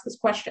going to ask this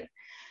question?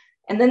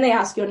 And then they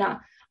ask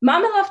Yona, Ma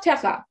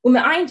melaftecha,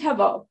 u'me'ayin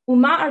tavo,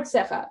 u'ma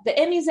artsecha,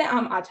 ve'emi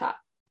ze'am ata.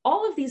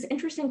 All of these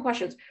interesting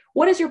questions.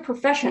 What is your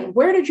profession?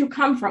 Where did you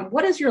come from?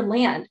 What is your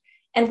land?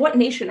 And what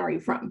nation are you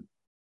from?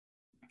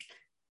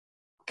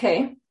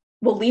 Okay,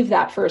 we'll leave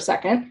that for a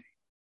second.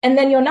 And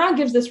then Yona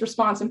gives this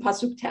response in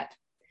Pasuk Tet.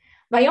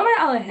 Vayomer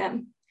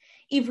alehem,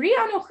 Ivri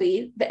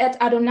anochi ve'et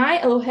Adonai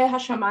Elohei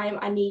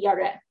hashamayim ani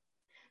yareh.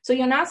 So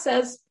Yona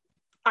says,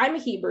 I'm a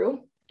Hebrew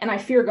and I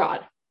fear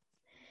God.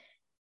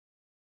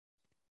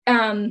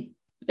 Ve'et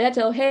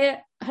Elohei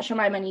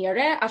hashamayim ani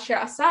yareh asher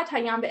asat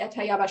hayam ve'et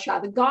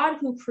hayabasha. The God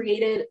who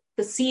created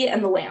the sea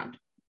and the land.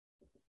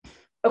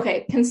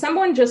 Okay, can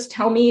someone just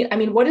tell me, I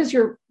mean, what is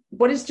your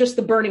what is just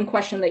the burning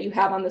question that you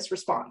have on this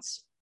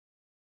response?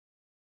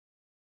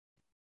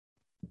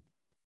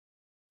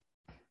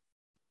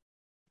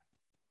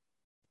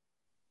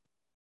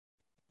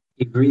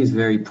 Hebrew is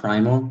very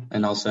primal,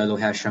 and also Elohe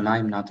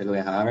Hashemayim, not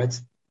Elohe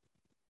Haaretz.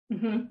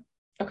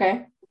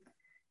 Okay.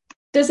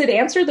 Does it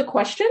answer the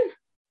question?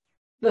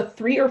 The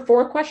 3 or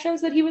 4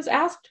 questions that he was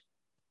asked?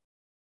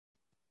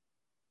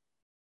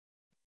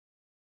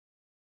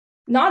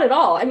 Not at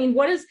all. I mean,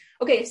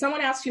 if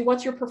someone asks you,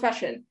 what's your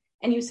profession?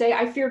 And you say,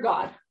 I fear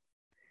God.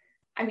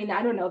 I mean,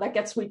 I don't know, that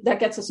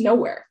gets us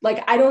nowhere.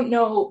 Like, I don't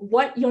know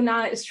what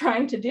Yona is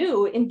trying to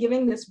do in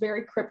giving this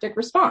very cryptic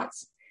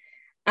response.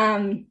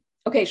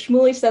 Okay,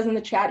 Shmuley says in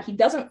the chat, he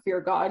doesn't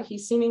fear God,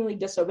 he's seemingly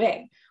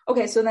disobeying.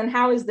 Okay, so then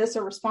how is this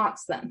a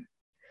response then?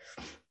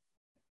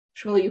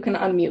 Shmuley, you can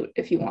unmute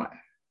if you want.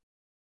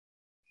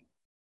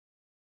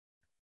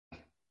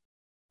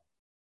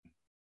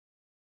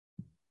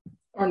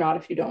 Or not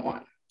if you don't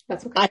want.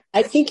 That's okay.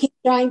 I think he's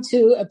trying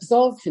to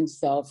absolve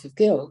himself of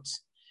guilt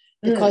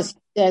because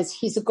he says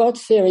he's a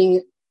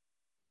God-fearing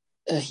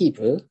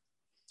Hebrew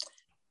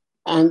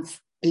and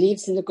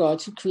believes in the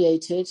God who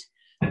created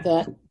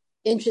that.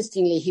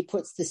 Interestingly, he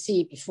puts the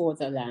sea before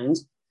the land.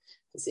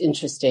 It's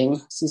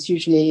interesting, since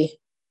usually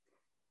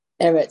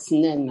Eretz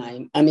and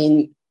Enmaim,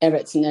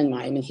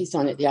 and he's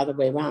done it the other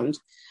way around.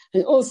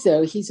 And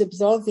also, he's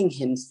absolving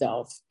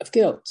himself of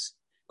guilt,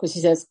 because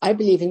he says, I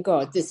believe in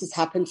God. This has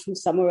happened from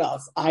somewhere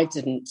else. I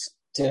didn't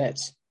do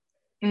it.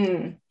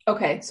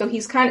 Okay, so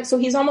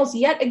he's almost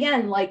yet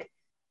again, like,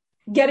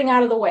 getting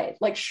out of the way,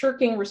 like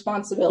shirking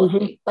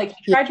responsibility. Like,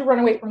 he tried to run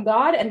away from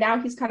God, and now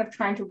he's kind of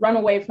trying to run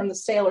away from the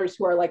sailors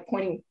who are, like,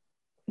 pointing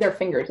their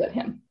fingers at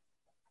him.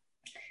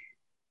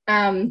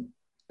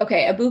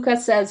 Okay, Abuka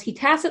says he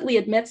tacitly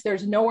admits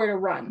there's nowhere to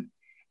run.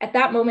 At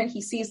that moment,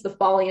 he sees the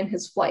folly in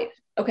his flight.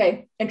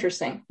 Okay,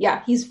 interesting.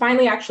 Yeah, he's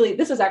finally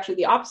this is actually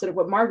the opposite of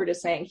what Margaret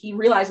is saying. He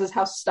realizes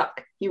how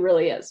stuck he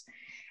really is.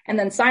 And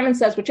then Simon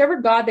says,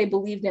 whichever God they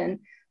believed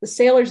in, the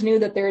sailors knew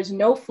that there is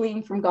no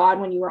fleeing from God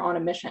when you are on a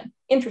mission.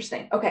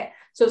 Interesting. Okay,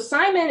 so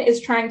Simon is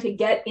trying to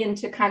get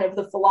into kind of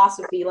the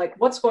philosophy, like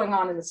what's going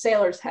on in the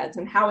sailors' heads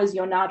and how is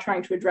Yona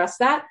trying to address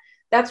that?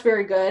 That's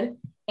very good.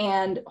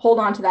 And hold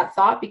on to that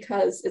thought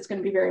because it's going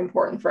to be very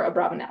important for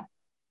Abarbanel.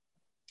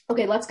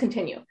 Okay, let's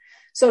continue.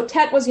 So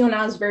Tet was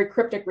Yona's very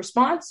cryptic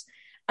response.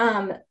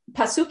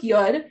 Pasuk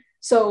Yod.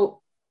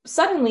 So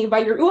suddenly,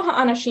 Vayiru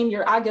ha'anashim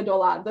yir'a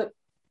gedola, the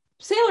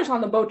sailors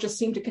on the boat just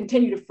seem to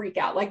continue to freak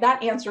out. Like,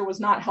 that answer was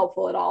not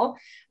helpful at all.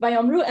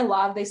 Vayomru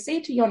elav, they say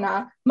to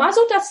Yona,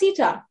 Mazot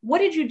asita, what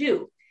did you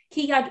do?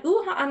 Ki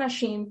yad'u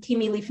ha'anashim ki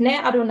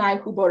milifnei Adonai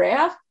hu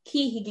boreach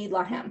ki higid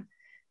lahem.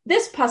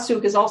 This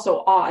pasuk is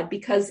also odd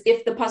because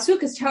if the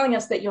pasuk is telling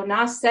us that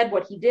Yona said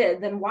what he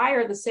did, then why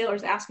are the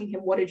sailors asking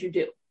him, what did you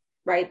do?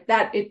 Right?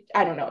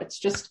 I don't know. It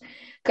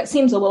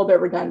seems a little bit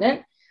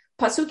redundant.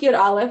 Pasuk Yud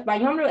Aleph,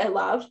 Vayomru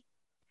elav,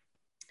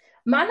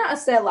 Mana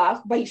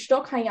aselach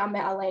vayishtok hayam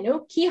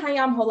me'alenu ki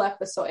hayam holech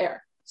v'so'er.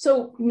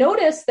 So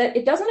notice that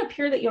it doesn't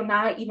appear that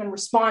Yona even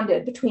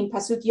responded between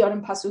pasuk Yod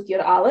and pasuk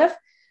Yud Aleph.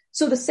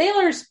 So the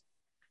sailors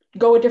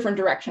go a different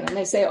direction and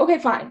they say, okay,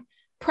 fine.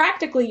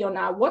 Practically,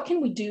 Yona, what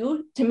can we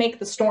do to make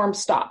the storm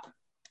stop?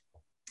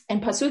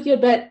 And pasuk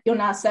Yud Bet,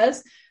 Yona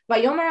says,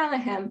 Vayomer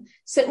alehem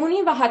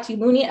se'uni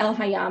v'hatiluni el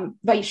hayam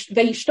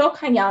vayishtok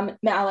hayam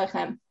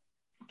me'alechem.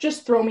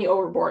 Just throw me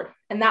overboard,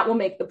 and that will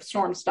make the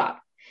storm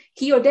stop.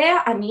 Ki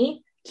yodea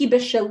ani ki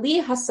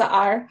b'sheli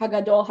hasa'ar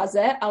hagadol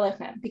hazeh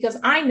alechem. Because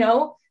I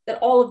know that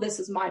all of this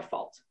is my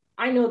fault.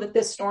 I know that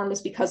this storm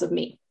is because of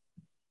me.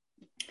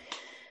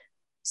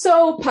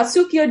 So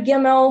Pasuk Yod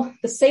Gimel,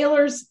 the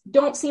sailors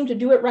don't seem to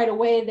do it right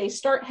away. They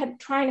start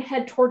trying to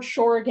head towards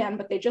shore again,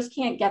 but they just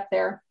can't get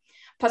there.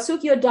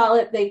 Pasuk Yod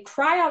Dalet, they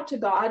cry out to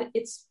God.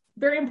 It's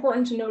very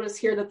important to notice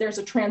here that there's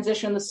a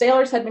transition. The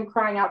sailors had been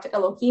crying out to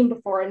Elohim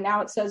before, and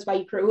now it says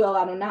Vayikru el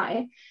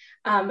Adonai.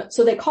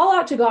 So they call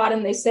out to God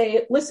and they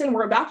say, listen,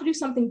 we're about to do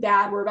something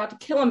bad. We're about to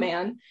kill a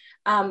man.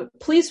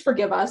 Please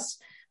forgive us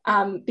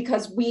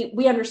because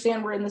we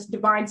understand we're in this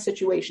divine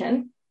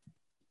situation.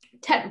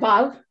 Tet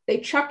Vav, they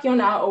chuck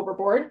Yona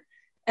overboard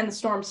and the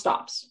storm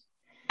stops.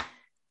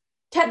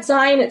 Tet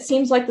Zayin, it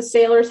seems like the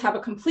sailors have a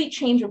complete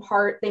change of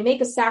heart. They make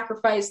a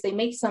sacrifice. They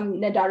make some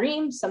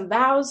nedarim, some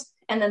vows.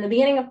 And then the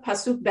beginning of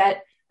Perek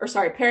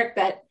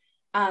Bet,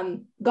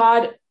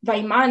 God,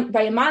 Vayiman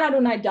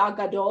Adonai da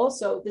gadol.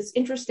 So this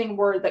interesting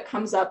word that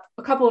comes up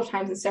a couple of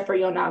times in Sefer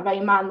Yona,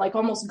 Vayiman, like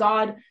almost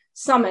God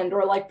summoned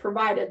or like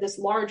provided this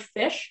large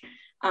fish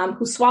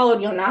who swallowed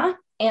Yona,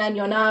 and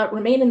Yona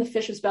remained in the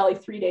fish's belly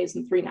 3 days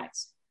and 3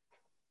 nights.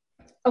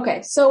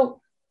 Okay,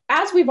 so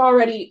as we've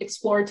already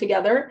explored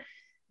together,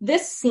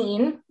 this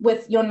scene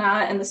with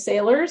Yona and the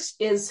sailors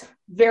is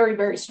very,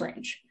 very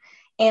strange.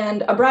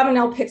 And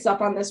Abarbanel picks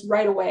up on this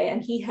right away,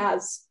 and he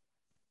has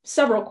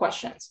several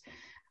questions.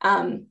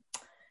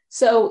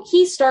 So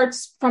he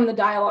starts from the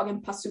dialogue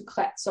in Pasuk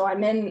Chet. So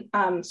I'm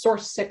in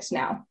source 6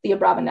 now, the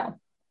Abarbanel.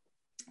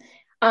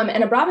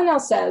 And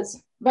Abarbanel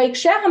says, the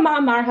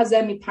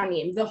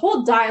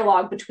whole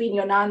dialogue between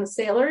Yona and the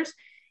sailors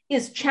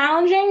is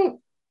challenging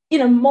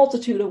in a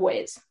multitude of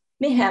ways.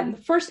 Mehem,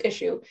 the first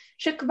issue,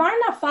 shekvar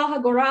nafal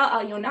hagoral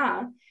al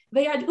Yona,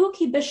 veyad'u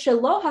ki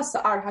b'shelo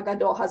hasa'ar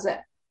hagadol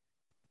hazeh.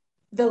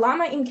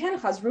 Velama im ken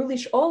chazru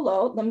lish'ol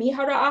lo lami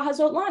hara'a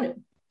hazot lanu.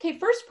 Okay,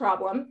 first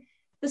problem,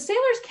 the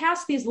sailors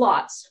cast these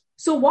lots.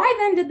 So why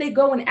then did they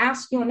go and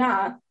ask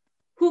Yona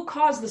who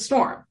caused the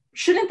storm?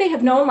 Shouldn't they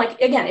have known,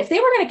 like, again, if they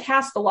were going to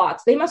cast the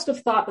lots, they must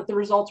have thought that the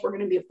results were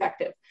going to be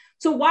effective.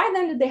 So why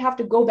then did they have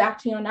to go back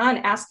to Yona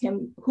and ask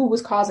him who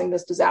was causing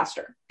this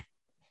disaster?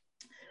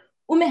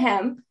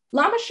 Umehem,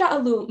 lama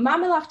sha'alu ma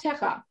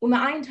melachtecha,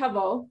 uma'ayin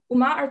tavo,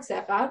 uma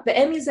artzecha,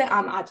 ve'emize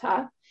am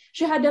ata,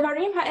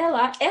 shehadavarim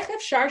ha'ela ech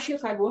efshar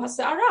shilchavu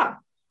ha'se'ara.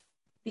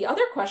 The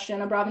other question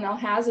Abarbanel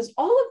has is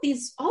all of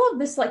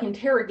this like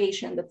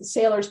interrogation that the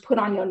sailors put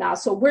on Yona.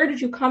 So where did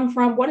you come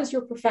from? What is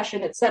your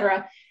profession,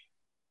 etc.?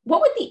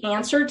 What would the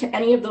answer to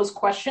any of those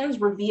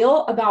questions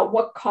reveal about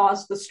what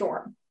caused the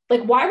storm?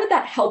 Like, why would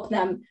that help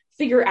them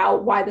figure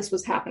out why this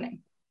was happening?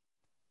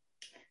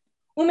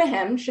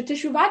 Umehem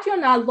shetishuvat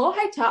Yona lo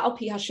hayta al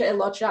pi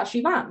ha'she'elot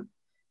she'ashivam.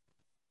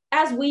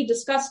 As we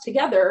discussed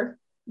together,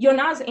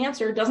 Yona's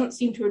answer doesn't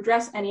seem to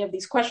address any of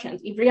these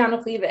questions. Ivri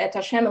anochi ve'et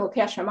Hashem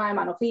elokei hashamayim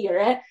anochi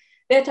yireh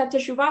ve'et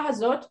ha'teshuvah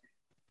hazot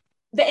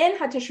ve'en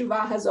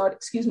ha'teshuvah hazot,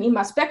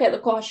 maspeket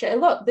l'kol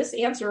ha'she'elot. This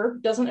answer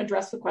doesn't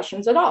address the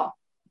questions at all.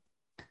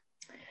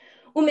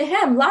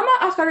 Umehem lama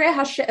acharei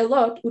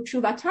ha'she'elot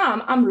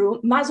u'tshuvatam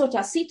amru ma zot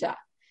asita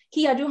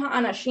ki yadu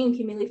ha'anashim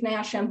ki milifnei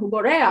Hashem hu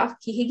boreach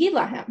ki higid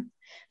lahem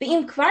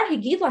ve'im kvar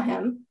higid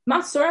lahem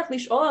ma tzorech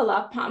lish'ol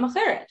alav pa'am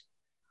acheret.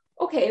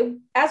 Okay,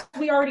 as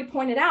we already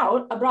pointed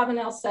out,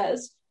 Abarbanel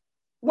says,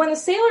 when the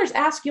sailors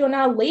ask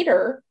Yona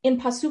later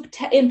in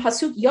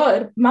Pasuk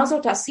Yod,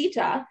 Mazot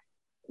Asita,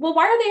 well,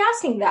 why are they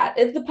asking that?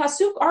 If the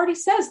Pasuk already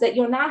says that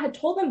Yona had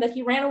told them that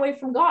he ran away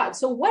from God.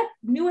 So what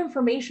new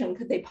information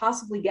could they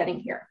possibly get in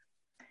here?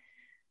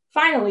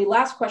 Finally,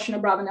 last question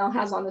Abarbanel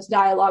has on this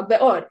dialogue,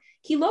 Ve'od,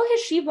 ki lo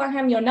heshiv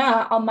lahem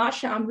Yona al ma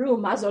she'amru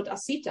Mazot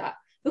Asita,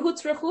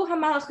 v'hutzrechu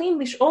ha'malachim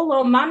lish'ol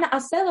lo ma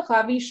na'aseh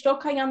lecha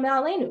v'yishtok hayam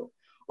me'aleinu.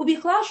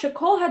 Last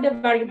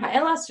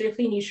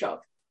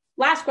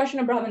question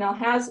Abarbanel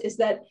has is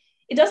that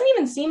it doesn't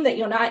even seem that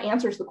Yona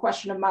answers the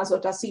question of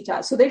Mazot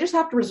Asita, so they just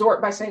have to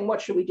resort by saying, what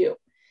should we do?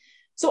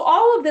 So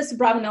all of this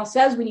Abarbanel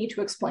says we need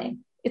to explain.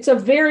 It's a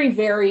very,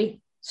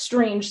 very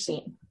strange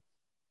scene.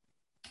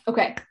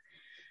 Okay,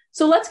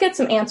 so let's get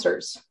some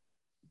answers.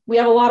 We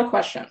have a lot of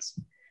questions.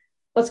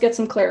 Let's get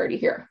some clarity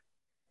here.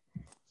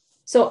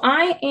 So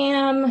we're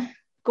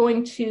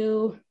going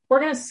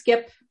to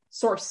skip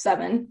source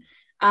 7.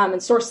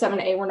 And source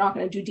 7a, we're not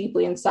going to do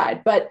deeply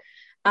inside. But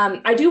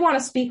I do want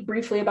to speak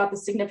briefly about the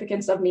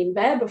significance of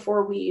Ninveh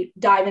before we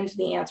dive into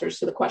the answers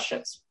to the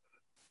questions.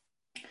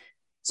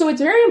 So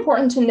it's very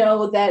important to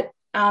know that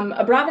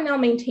Abarbanel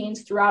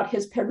maintains throughout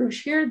his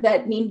Perush here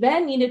that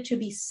Ninveh needed to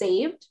be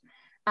saved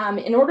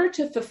in order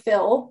to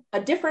fulfill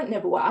a different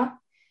Nebuah,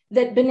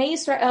 that Bnei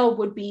Israel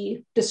would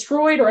be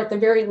destroyed or at the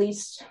very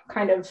least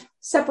kind of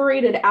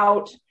separated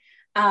out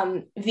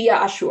via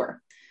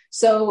Ashur.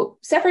 So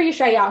Sefer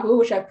Yeshayahu,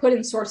 which I put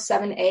in source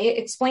 7a,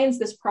 explains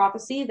this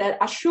prophecy that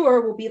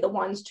Ashur will be the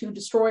ones to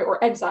destroy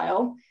or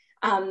exile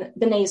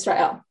Bnei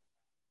Israel.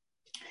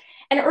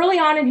 And early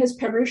on in his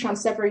Perush on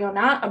Sefer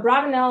Yona,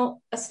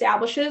 Abarbanel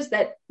establishes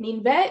that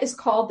Ninveh is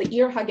called the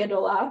Ir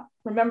HaGedolah.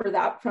 Remember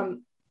that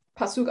from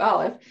Pasuk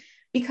Aleph,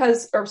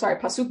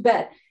 Pasuk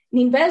Bet.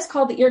 Ninveh is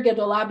called the Ir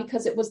Gedolah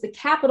because it was the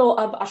capital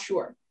of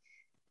Ashur.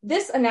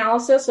 This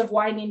analysis of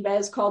why Ninveh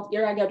is called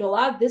Ir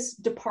HaGedolah, this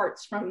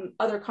departs from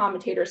other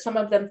commentators. Some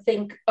of them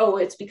think,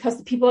 it's because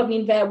the people of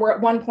Ninveh were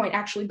at one point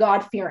actually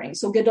God-fearing.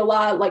 So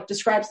Gedolah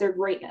describes their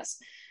greatness.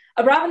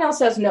 Abarbanel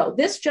says, no,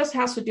 this just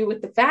has to do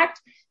with the fact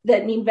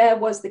that Ninveh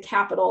was the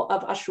capital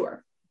of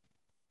Ashur.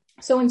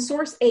 So in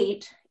source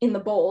 8, in the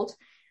bold,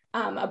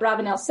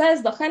 Abarbanel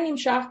says, L'chen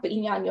nimshach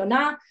b'inyan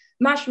Yona,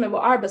 mash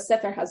mevo'ar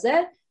b'sefer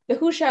hazeh,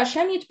 v'hu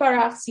she'Hashem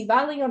yitbarach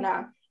siva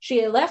le'Yona,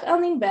 she'elech el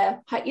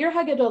Ninveh, ha'ir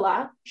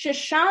ha'gedolah,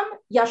 she'sham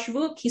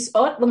yashvu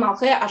kisot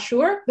l'malchei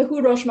Ashur,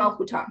 v'hu rosh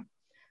malchutam.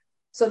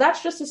 So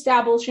that's just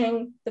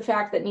establishing the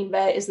fact that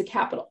Ninveh is the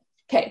capital.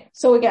 Okay,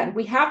 so again,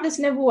 we have this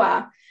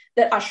nevuah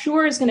that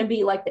Ashur is going to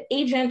be like the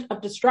agent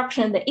of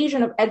destruction, the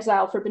agent of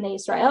exile for Bnei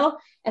Israel,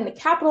 and the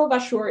capital of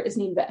Ashur is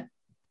Ninveh.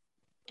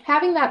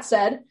 Having that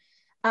said,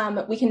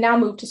 we can now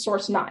move to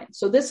source 9.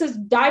 So this is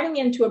diving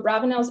into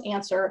Abarbanel's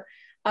answer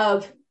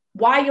of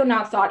why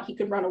Yona thought he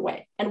could run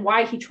away and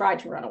why he tried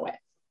to run away.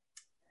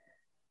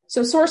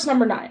 So source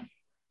number 9.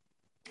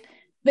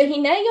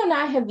 V'hinei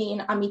Yona havin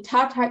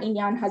amitat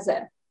ha'inyan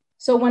hazeh.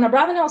 So when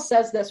Abarbanel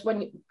says this,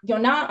 when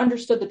Yona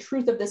understood the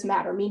truth of this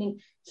matter, meaning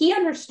he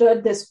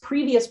understood this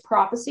previous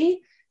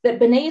prophecy that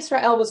Bnei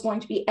Israel was going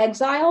to be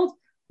exiled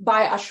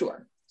by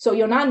Ashur. So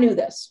Yona knew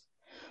this.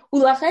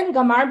 Ulachen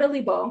gamar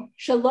belibo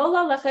shelo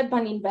lalechet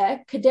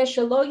baninveh kedei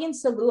shelo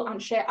yinselu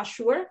anshe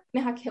Ashur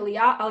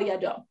mehakelia al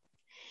yado.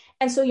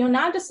 And so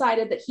Yona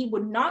decided that he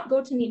would not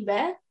go to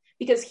Ninveh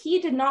because he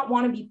did not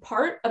want to be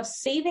part of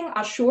saving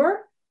Ashur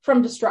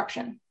from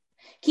destruction.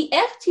 כי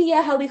איך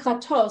תהיה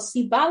הליכתו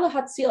סיבה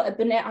להציל את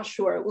בני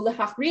אשור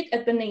ולהחריק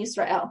את בני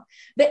ישראל,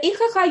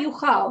 ואיכך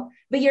יוכל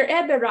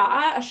ויראה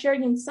ברעה אשר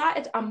ימצא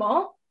את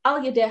עמו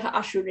על ידי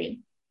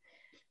האשורים.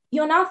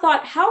 Yona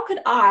thought, how could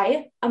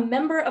I, a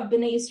member of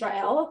Bnei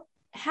Israel,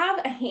 have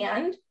a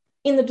hand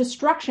in the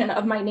destruction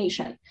of my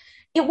nation?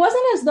 It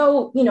wasn't as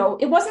though,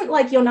 it wasn't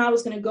like Yona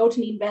was going to go to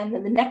Nineveh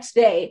and the next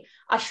day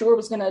Ashur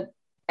was going to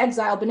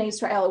exile Bnei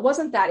Israel. It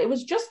wasn't that. It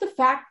was just the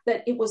fact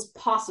that it was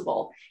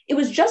possible. It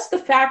was just the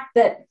fact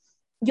that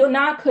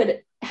Yona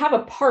could have a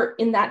part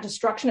in that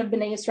destruction of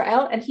Bnei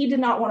Israel, and he did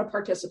not want to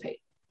participate.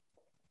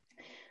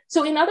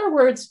 So in other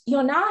words,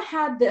 Yona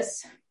had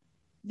this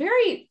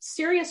very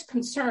serious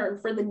concern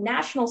for the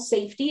national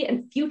safety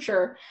and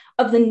future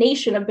of the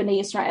nation of Bnei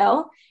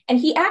Israel, and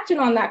he acted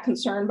on that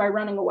concern by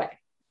running away.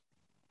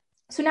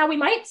 So now we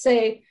might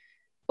say,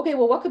 okay,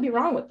 well, what could be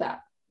wrong with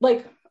that?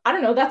 Like, I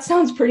don't know, that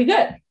sounds pretty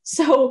good.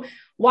 So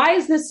why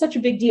is this such a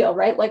big deal,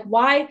 right? Like,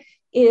 why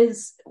are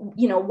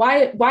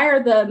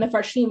the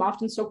Mefarshim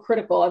often so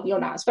critical of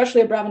Yona,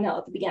 especially Abarbanel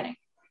at the beginning?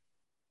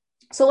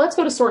 So let's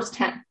go to source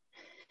 10.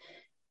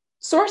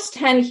 Source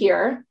 10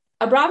 here,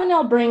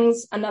 Abarbanel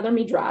brings another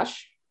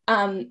midrash,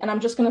 and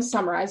I'm just going to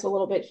summarize a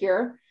little bit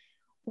here,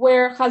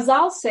 where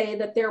Chazal say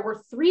that there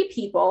were three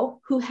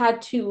people who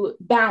had to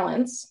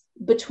balance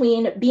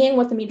between being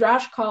what the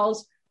midrash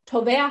calls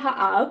Tovea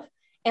Ha'av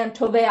and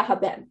Tovea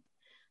Haben.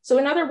 So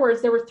in other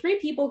words, there were three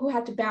people who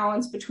had to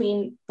balance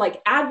between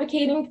like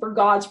advocating for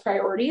God's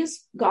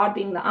priorities, God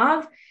being the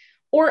Av,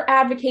 or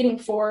advocating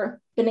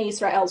for Bnei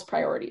Israel's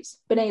priorities,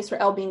 Bnei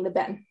Israel being the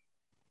Ben.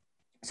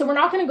 So we're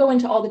not going to go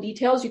into all the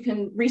details. You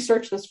can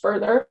research this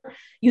further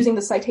using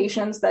the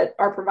citations that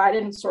are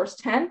provided in source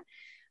 10.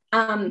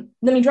 The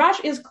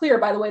Midrash is clear,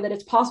 by the way, that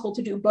it's possible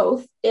to do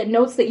both. It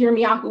notes that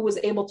Yirmiyahu was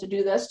able to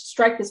do this, to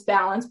strike this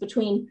balance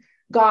between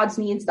God's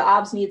needs, the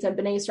Av's needs, and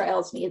Bnei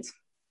Israel's needs.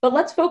 But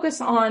let's focus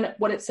on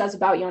what it says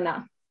about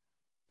Yona.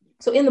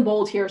 So in the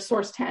bold here,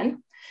 source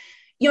 10,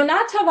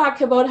 Yona tava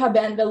kevod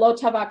haben velo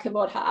tava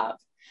kevod ha'av.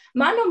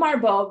 Mano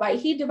marbo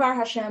vayhi devar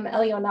Hashem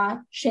el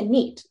Yona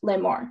shenit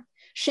lemor.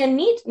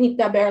 Shenit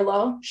nitdaber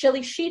lo,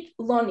 shelishit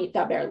lo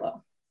nitdaber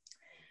lo.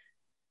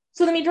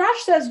 So the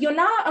Midrash says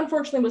Yona,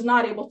 unfortunately, was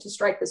not able to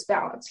strike this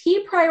balance.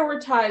 He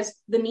prioritized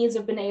the needs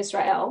of Bnei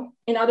Israel.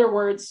 In other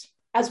words,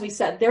 as we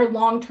said, their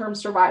long-term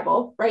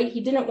survival, right?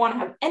 He didn't want to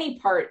have any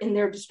part in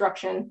their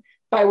destruction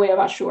by way of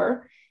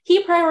Ashur.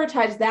 He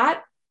prioritized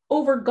that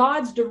over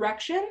God's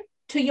direction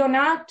to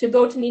Yona to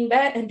go to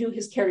Nineveh and do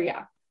his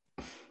Keriah.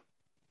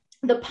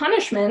 The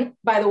punishment,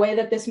 by the way,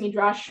 that this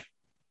Midrash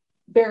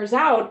bears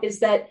out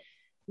is that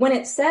when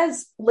it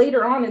says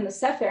later on in the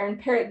Sefer, in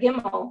Perek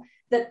Gimel,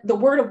 that the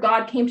word of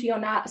God came to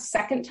Yona a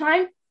second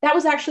time, that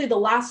was actually the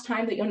last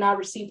time that Yona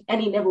received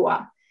any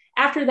nevuah.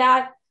 After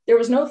that, there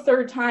was no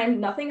third time.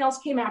 Nothing else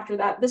came after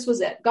that. This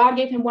was it. God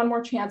gave him one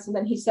more chance, and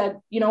then he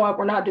said, you know what,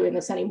 we're not doing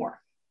this anymore.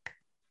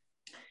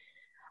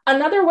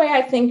 Another way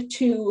I think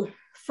to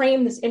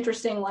frame this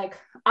interesting like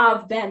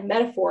Av Ben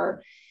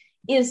metaphor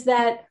is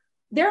that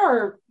there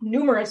are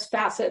numerous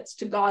facets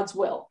to God's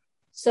will.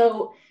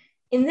 So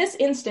in this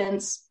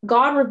instance,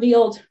 God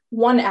revealed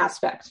one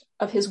aspect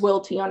of his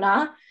will to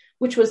Yonah,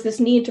 which was this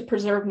need to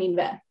preserve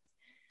Nineveh.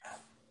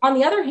 On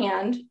the other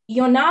hand,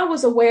 Yonah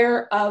was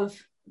aware of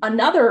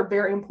another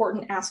very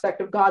important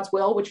aspect of God's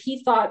will, which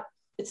he thought,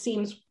 it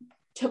seems,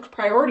 took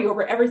priority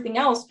over everything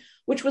else,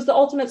 which was the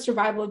ultimate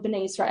survival of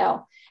Bnei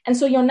Israel. And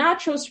so Yonah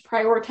chose to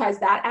prioritize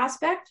that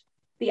aspect,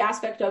 the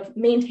aspect of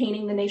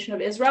maintaining the nation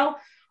of Israel,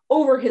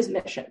 over his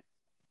mission.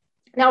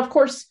 Now, of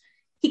course,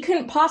 he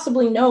couldn't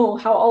possibly know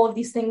how all of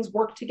these things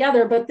work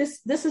together, but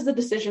this is the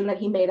decision that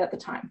he made at the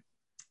time.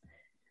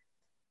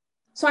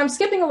 So I'm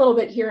skipping a little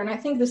bit here, and I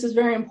think this is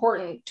very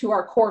important to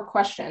our core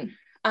question.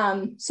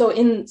 So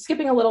in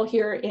skipping a little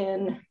here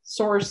in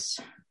source,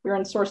 we're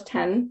in source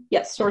 10.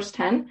 Yes, source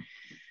 10.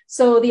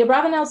 So the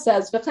Abarbanel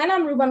says, V'chen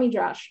amru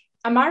b'midrash,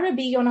 Amar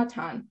Rabbi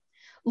Yonatan,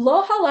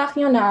 Lo halach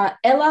Yonah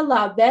ela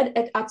laved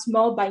et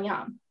atzmo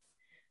bayam.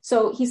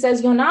 So he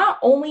says, Yonah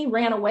only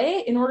ran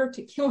away in order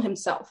to kill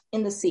himself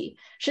in the sea.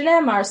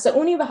 Shene'emar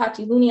sa'uni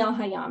v'hatiluni al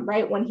hayam,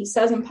 right? When he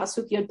says in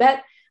Pasuk Yud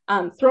Bet,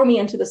 throw me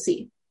into the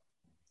sea.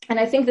 And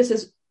I think this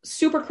is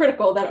super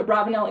critical that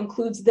Abarbanel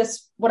includes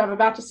this, what I'm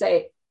about to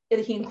say,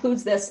 he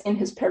includes this in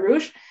his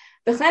Perush.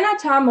 V'chen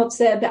ata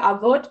motze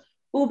be'avot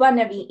uba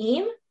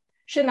nevi'im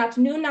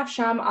shenatnu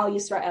nafsham al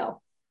Yisrael.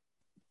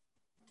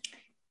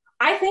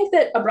 I think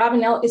that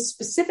Abarbanel is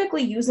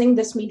specifically using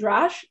this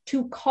midrash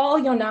to call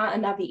Yonah a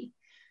Navi.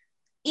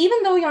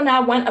 Even though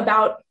Yonah went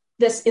about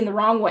this in the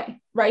wrong way,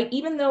 right?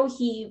 Even though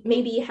he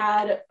maybe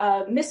had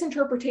a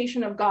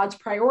misinterpretation of God's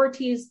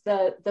priorities,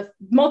 the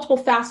multiple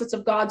facets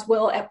of God's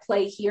will at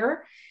play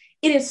here,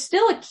 it is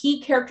still a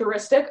key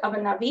characteristic of a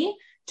Navi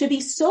to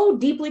be so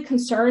deeply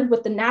concerned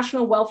with the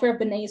national welfare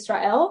of Bnei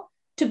Israel,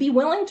 to be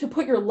willing to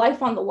put your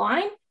life on the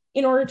line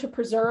in order to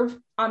preserve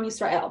Am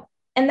Yisrael.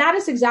 And that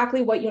is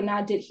exactly what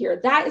Yonah did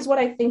here. That is what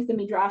I think the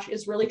Midrash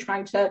is really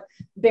trying to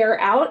bear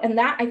out. And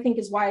that, I think,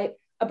 is why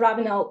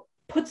Abarbanel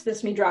puts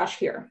this Midrash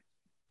here.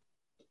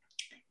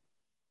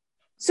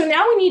 So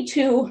now we need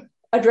to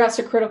address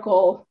a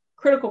critical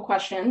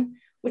question,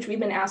 which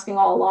we've been asking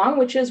all along,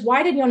 which is,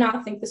 why did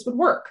Yona think this would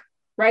work,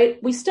 right?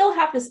 We still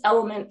have this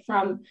element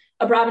from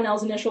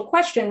Abarbanel's initial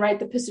question, right?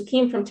 The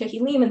Pesukim from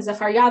Tehillim and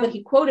Zechariah that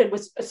he quoted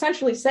was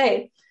essentially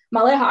say,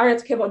 Maleh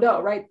haaretz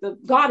kevodo, right? The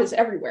God is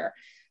everywhere.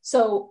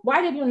 So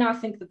why did Yona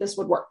think that this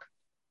would work?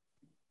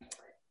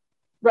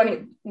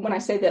 When I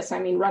say this, I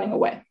mean running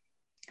away.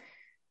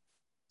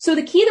 So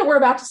the key that we're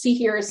about to see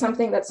here is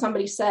something that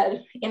somebody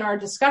said in our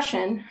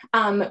discussion,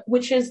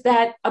 which is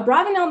that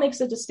Abarbanel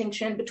makes a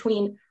distinction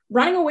between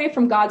running away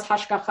from God's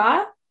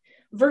hashgacha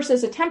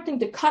versus attempting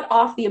to cut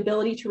off the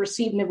ability to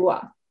receive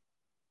nevuah.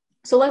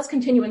 So let's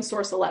continue in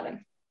source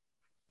 11.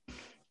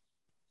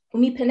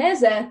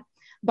 Umipeneze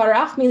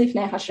barach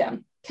milifnei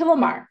Hashem,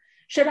 kilomar,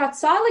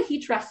 שרצה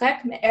להתרחק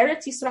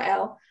מארץ ישראל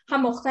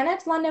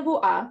המוכנת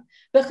לנבואה,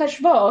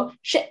 בחשבו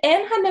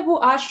שאין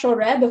הנבואה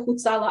שורה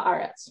בחוצה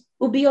לארץ,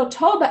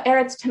 ובהיותו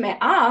בארץ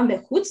טמאה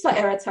מחוץ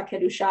לארץ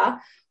הקדושה,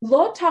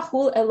 לא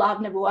תחול אליו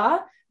נבואה,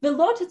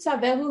 ולא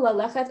תצווהו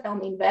ללכת אל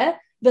נינווה,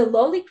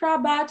 ולא לקרוא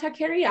בה את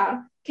הקריאה,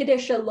 כדי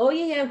שלא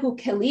יהיה הוא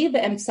כלי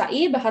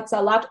ואמצעי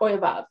בהצלת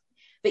אויביו.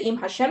 ואם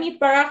השם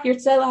יתברך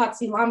ירצה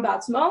להצילם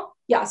בעצמו,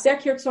 יעשה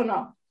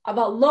כרצונו,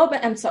 אבל לא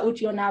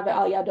באמצעות יונה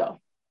ועל ידו.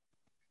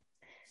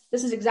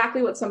 This is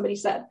exactly what somebody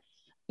said.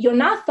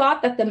 Yona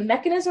thought that the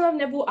mechanism of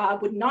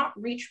nevuah would not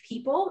reach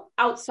people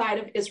outside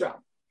of Israel.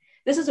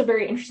 This is a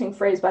very interesting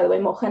phrase, by the way,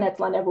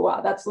 mochenet la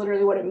nevuah. That's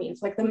literally what it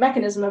means. Like the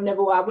mechanism of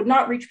nevuah would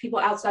not reach people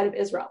outside of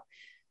Israel.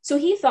 So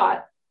he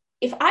thought,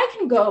 if I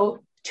can go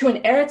to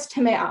an Eretz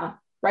Teme'ah,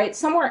 right,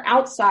 somewhere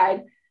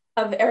outside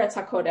of Eretz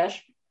HaKodesh,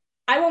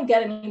 I won't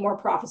get any more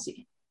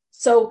prophecy.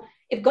 So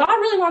if God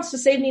really wants to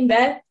save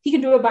Nineveh, he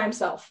can do it by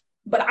himself.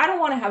 But I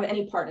don't want to have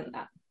any part in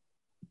that.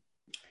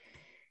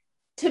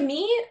 To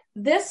me,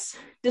 this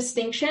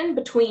distinction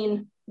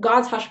between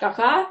God's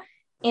hashgacha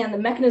and the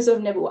mechanism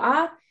of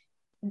nevuah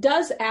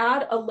does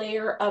add a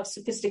layer of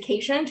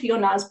sophistication to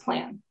Yona's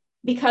plan,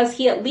 because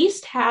he at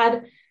least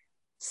had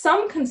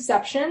some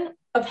conception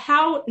of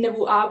how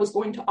nevuah was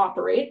going to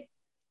operate,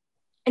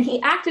 and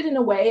he acted in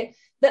a way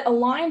that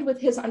aligned with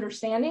his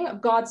understanding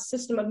of God's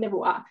system of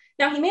nevuah.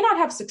 Now, he may not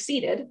have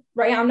succeeded,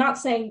 right? I'm not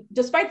saying,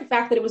 despite the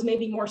fact that it was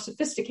maybe more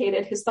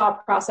sophisticated, his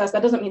thought process,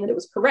 that doesn't mean that it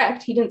was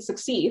correct. He didn't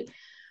succeed.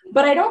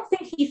 But I don't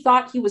think he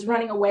thought he was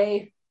running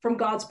away from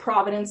God's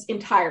providence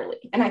entirely.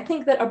 And I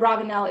think that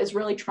Abarbanel is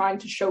really trying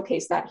to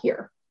showcase that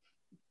here.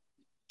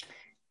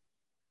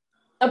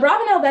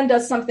 Abarbanel then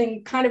does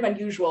something kind of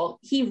unusual.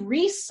 He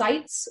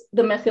recites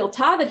the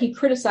Mechilta that he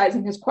criticized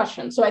in his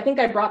question. So I think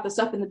I brought this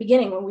up in the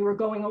beginning when we were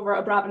going over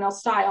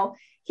Abarbanel's style.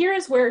 Here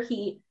is where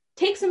he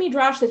takes a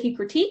midrash that he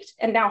critiqued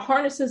and now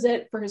harnesses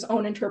it for his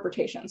own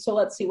interpretation. So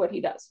let's see what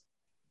he does.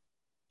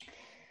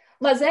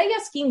 לזה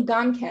יסכים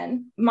גם כן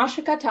מה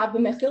שכתב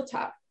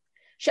במחילתא,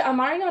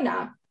 שאמר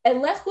יונה,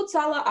 אלך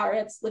חוצה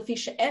לארץ לפי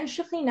שאין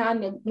שכינה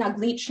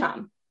נגלית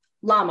שם.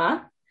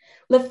 למה?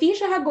 לפי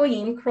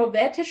שהגויים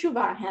קרובי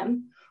תשובה הם,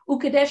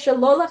 וכדי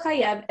שלא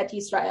לחייב את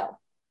ישראל.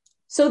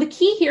 So the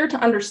key here to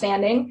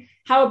understanding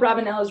how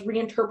Abarbanel is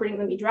reinterpreting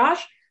the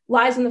midrash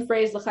lies in the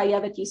phrase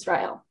l'chayev et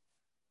Yisrael.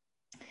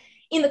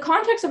 In the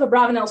context of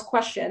Abarbanel's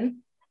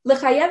question,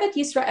 L'chayev et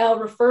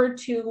Yisrael referred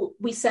to,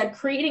 we said,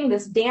 creating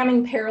this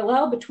damning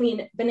parallel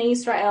between Bnei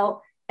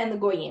Israel and the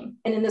Goyim,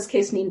 and in this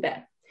case,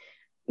 Nineveh.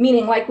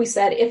 Meaning, like we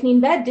said, if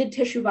Nineveh did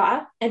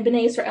Teshuvah and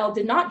Bnei Israel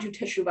did not do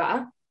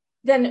Teshuvah,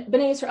 then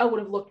Bnei Israel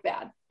would have looked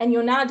bad. And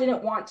Yonah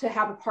didn't want to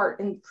have a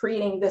part in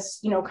creating this,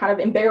 kind of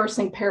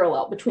embarrassing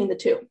parallel between the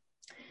two.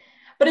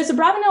 But as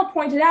Abarbanel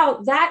pointed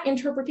out, that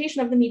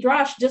interpretation of the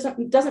Midrash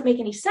doesn't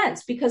make any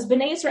sense, because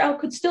Bnei Israel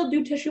could still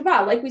do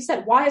Teshuvah. Like we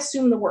said, why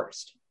assume the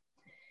worst?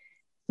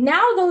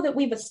 Now, though, that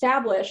we've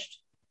established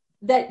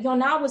that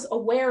Yonah was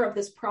aware of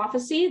this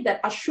prophecy,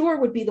 that Ashur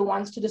would be the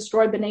ones to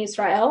destroy Bnei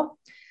Israel,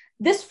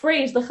 this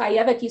phrase,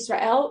 l'chayev et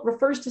Yisrael,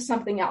 refers to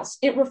something else.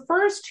 It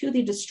refers to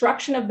the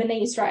destruction of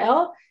Bnei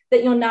Israel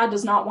that Yonah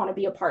does not want to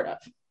be a part of.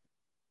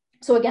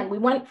 So again, we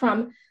went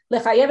from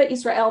l'chayev et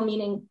Yisrael,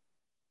 meaning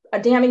a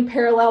damning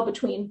parallel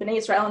between Bnei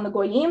Israel and the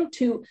Goyim,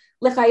 to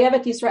l'chayev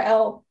et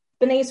Yisrael,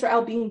 Bnei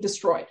Israel being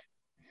destroyed.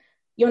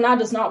 Yonah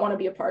does not want to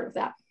be a part of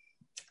that.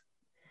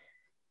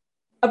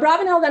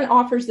 Abarbanel then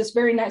offers this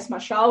very nice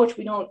mashal, which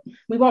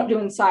we won't do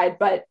inside,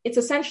 but it's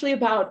essentially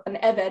about an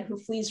Eved who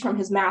flees from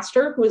his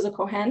master, who is a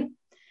Kohen.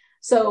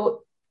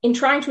 So in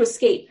trying to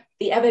escape,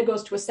 the Eved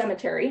goes to a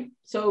cemetery.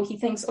 So he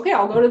thinks, okay,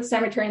 I'll go to the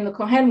cemetery and the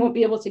Kohen won't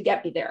be able to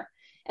get me there.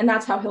 And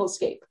that's how he'll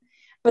escape.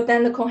 But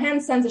then the Kohen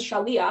sends a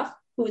Shaliach,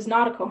 who is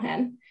not a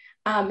Kohen,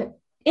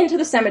 into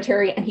the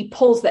cemetery, and he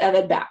pulls the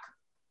Eved back.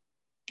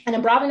 And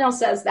Abarbanel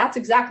says that's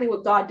exactly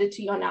what God did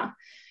to Yonah.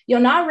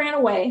 Yonah ran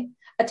away,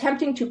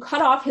 attempting to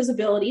cut off his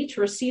ability to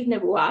receive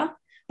nevuah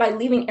by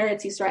leaving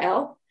Eretz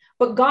Yisrael,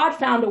 but God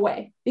found a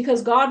way,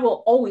 because God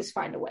will always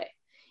find a way.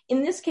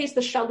 In this case,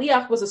 the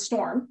Shaliach was a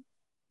storm,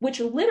 which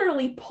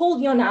literally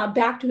pulled Yonah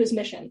back to his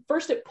mission.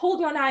 First, it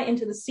pulled Yonah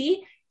into the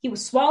sea. He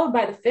was swallowed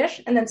by the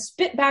fish and then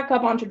spit back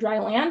up onto dry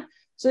land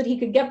so that he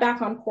could get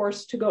back on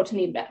course to go to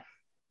Nineveh.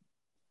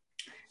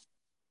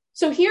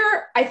 So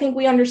here, I think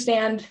we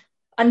understand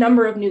a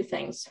number of new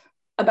things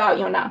about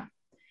Yona.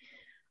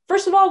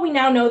 First of all, we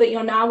now know that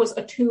Yona was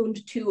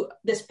attuned to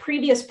this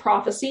previous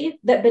prophecy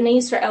that Bnei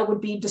Israel would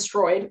be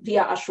destroyed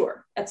via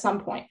Ashur at some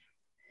point,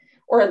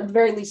 or at the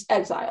very least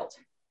exiled.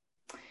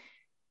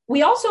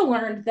 We also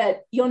learned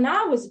that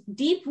Yona was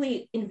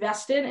deeply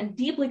invested and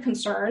deeply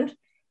concerned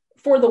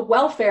for the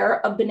welfare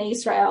of Bnei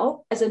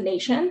Israel as a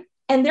nation,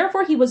 and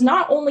therefore he was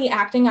not only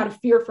acting out of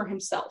fear for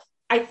himself.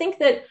 I think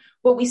that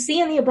what we see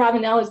in the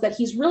Abarbanel is that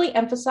he's really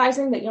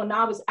emphasizing that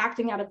Yona was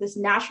acting out of this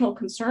national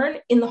concern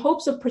in the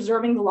hopes of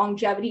preserving the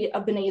longevity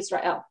of Bnei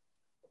Israel,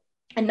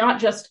 and not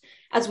just,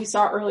 as we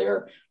saw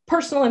earlier,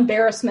 personal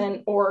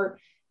embarrassment or,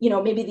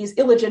 maybe these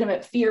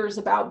illegitimate fears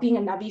about being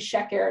a Navi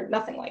Sheker,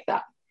 nothing like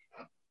that.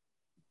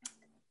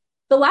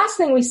 The last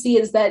thing we see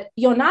is that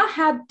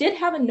Yona did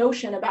have a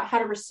notion about how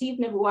to receive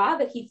Nevuah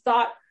that he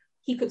thought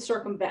he could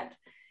circumvent.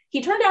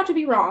 He turned out to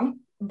be wrong,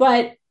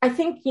 but I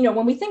think,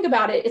 when we think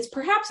about it, it's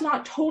perhaps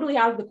not totally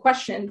out of the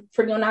question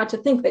for Yona to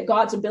think that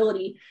God's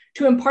ability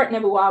to impart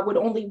Nevuah would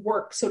only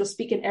work, so to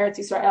speak, in Eretz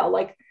Yisrael.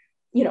 Like,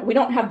 we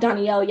don't have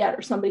Daniel yet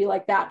or somebody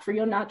like that for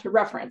Yona to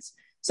reference.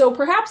 So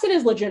perhaps it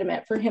is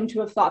legitimate for him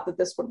to have thought that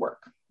this would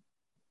work.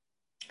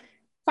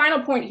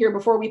 Final point here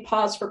before we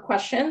pause for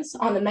questions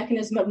on the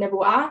mechanism of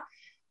Nevuah.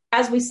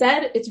 As we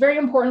said, it's very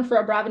important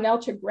for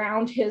Abarbanel to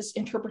ground his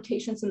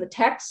interpretations in the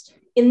text.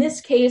 In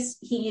this case,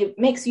 he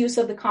makes use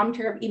of the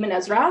commentary of Ibn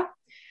Ezra,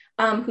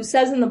 who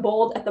says in the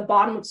bold at the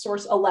bottom of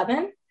source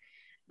 11,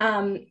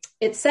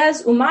 it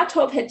says, Uma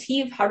tov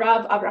hetiv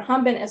harav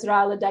Avraham ben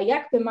Ezra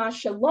l'dayak b'ma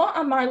shelo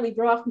amar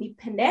livrach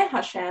mipnei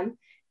Hashem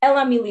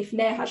ela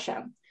milifnei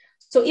Hashem.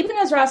 So Ibn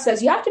Ezra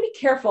says, you have to be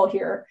careful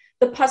here.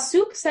 The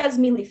pasuk says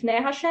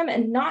milifnei Hashem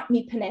and not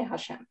mipnei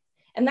Hashem.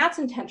 And that's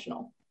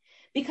intentional.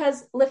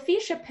 Because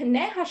lefisha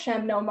penei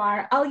Hashem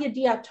nomar al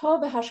yediato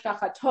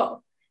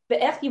v'hashkachato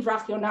ve'ech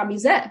yivrach Yona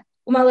mizeh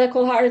u'maleh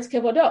kol haaretz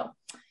kevodo.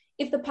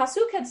 If the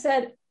pasuk had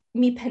said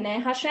mi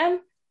penei Hashem,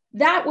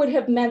 that would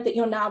have meant that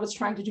Yona was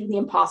trying to do the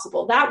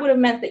impossible. That would have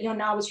meant that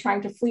Yona was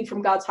trying to flee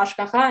from God's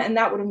hashkacha, and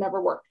that would have never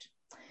worked.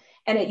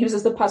 And it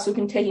uses the pasuk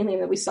in Tehillim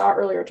that we saw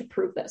earlier to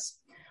prove this.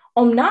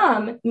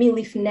 Omnam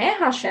milifnei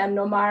Hashem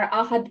nomar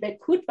al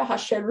hadvekut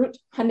v'hasherut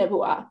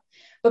hanevuah.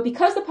 But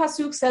because the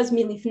pasuk says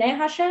milifnei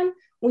Hashem,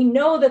 we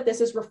know that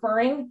this is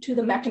referring to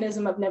the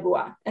mechanism of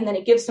Nevuah. And then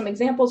it gives some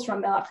examples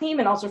from Melachim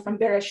and also from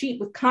Bereshit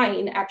with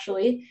Cain,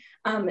 actually,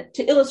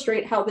 to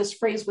illustrate how this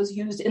phrase was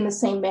used in the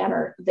same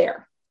manner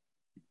there.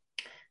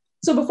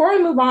 So before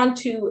we move on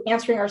to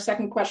answering our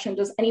second question,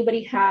 does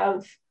anybody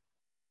have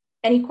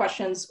any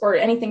questions or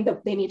anything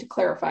that they need to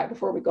clarify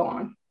before we go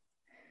on?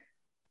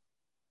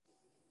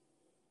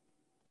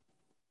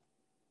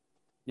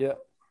 Yeah.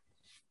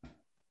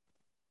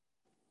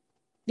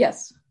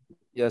 Yes.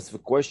 Yes, the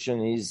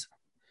question is,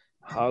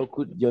 how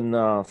could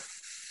Yona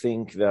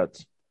think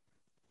that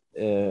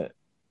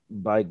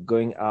by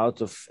going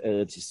out of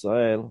Eretz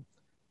Israel,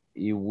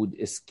 he would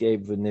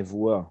escape the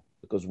Nevuah?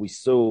 Because we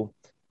saw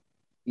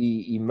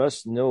he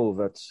must know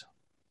that.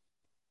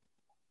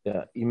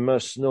 He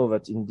must know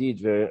that indeed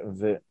there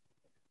were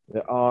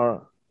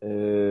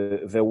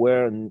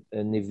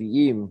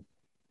Nevi'im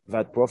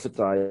that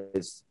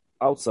prophesied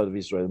outside of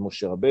Israel.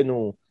 Moshe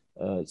Rabbeinu,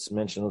 it's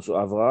mentioned also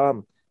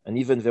Avraham, and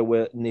even there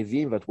were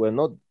Nevi'im that were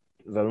not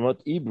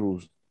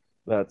Hebrews,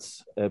 that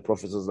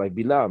prophets like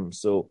Bilam.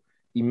 So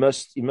he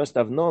must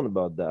have known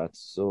about that.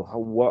 So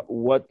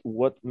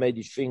what made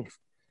you think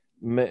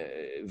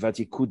that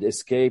he could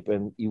escape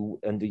and he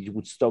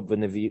would stop the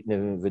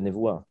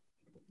Nevuah?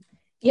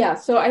 Yeah,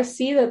 so I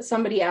see that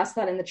somebody asked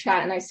that in the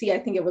chat, and I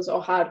think it was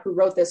Ohad who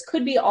wrote this.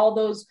 Could be all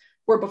those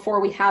were before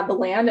we had the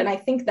land, and I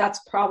think that's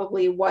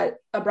probably what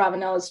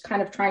Abarbanel is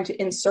kind of trying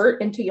to insert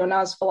into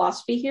Yona's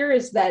philosophy here,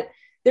 is that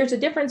there's a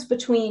difference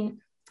between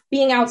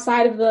being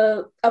outside of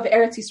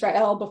Eretz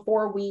Yisrael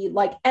before we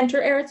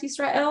enter Eretz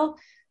Yisrael,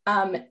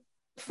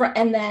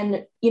 and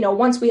then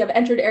once we have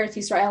entered Eretz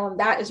Yisrael and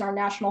that is our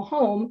national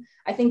home.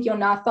 I think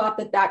Yona thought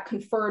that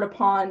conferred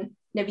upon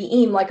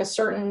Nevi'im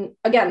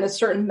this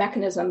certain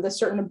mechanism, this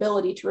certain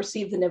ability to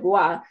receive the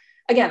Nevuah.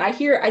 Again, I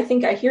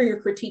think I hear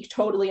your critique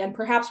totally, and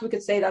perhaps we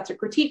could say that's a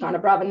critique on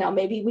Abarbanel.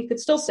 Maybe we could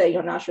still say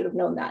Yona should have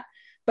known that,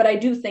 but I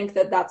do think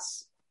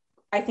that's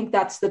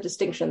the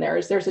distinction there.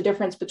 Is there's a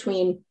difference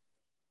between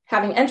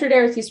having entered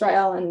Eretz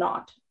Yisrael and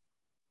not.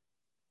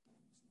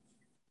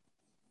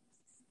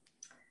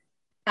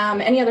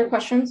 Any other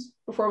questions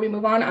before we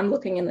move on? I'm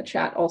looking in the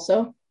chat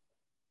also.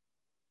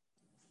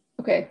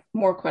 Okay,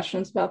 more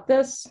questions about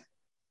this.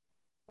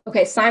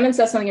 Okay, Simon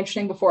says something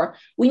interesting before.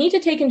 We need to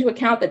take into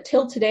account that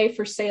till today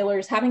for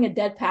sailors, having a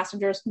dead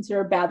passenger is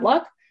considered bad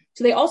luck.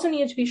 So they also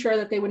needed to be sure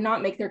that they would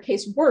not make their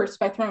case worse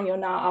by throwing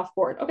Yona off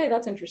board. Okay,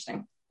 that's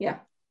interesting. Yeah.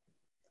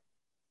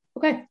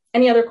 Okay,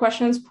 any other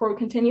questions before we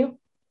continue?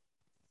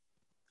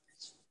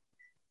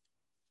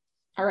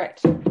 All right,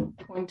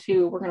 we're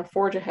going to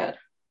forge ahead.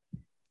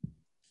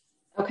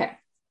 Okay,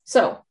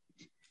 so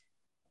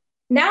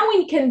now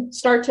we can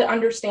start to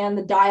understand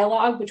the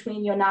dialogue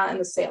between Yona and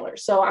the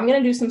sailors. So I'm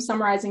going to do some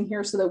summarizing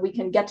here so that we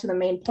can get to the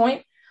main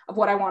point. of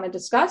what I want to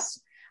discuss.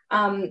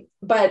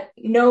 But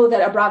know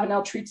that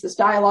Abarbanel treats this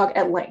dialogue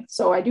at length.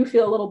 So I do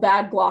feel a little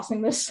bad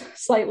glossing this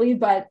slightly,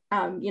 but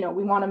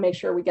we want to make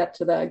sure we get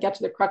to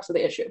the crux of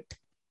the issue.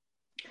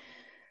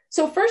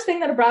 So first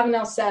thing that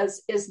Abarbanel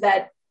says is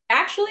that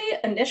actually,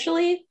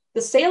 initially,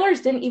 the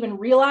sailors didn't even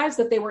realize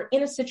that they were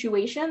in a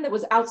situation that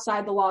was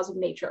outside the laws of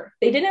nature.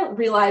 They didn't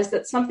realize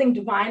that something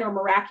divine or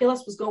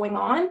miraculous was going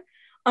on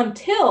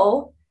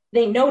until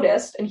they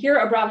noticed, and here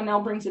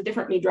Abarbanel brings a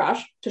different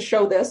midrash to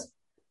show this,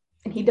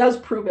 and he does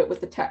prove it with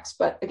the text,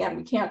 but again,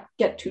 we can't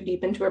get too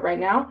deep into it right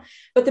now.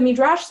 But the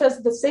midrash says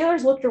that the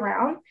sailors looked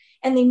around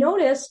and they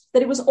noticed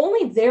that it was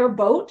only their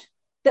boat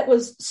that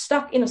was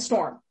stuck in a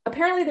storm.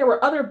 Apparently there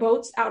were other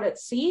boats out at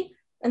sea,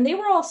 and they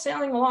were all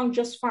sailing along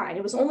just fine.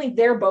 It was only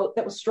their boat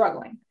that was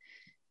struggling.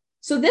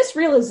 So this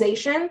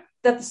realization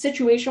that the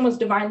situation was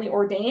divinely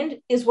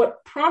ordained is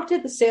what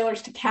prompted the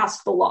sailors to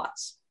cast the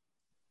lots.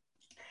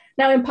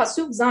 Now in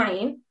Pasuk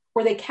Zayin,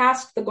 where they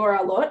cast the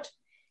goralot,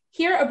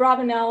 here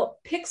Abarbanel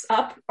picks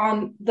up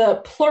on the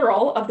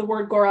plural of the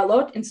word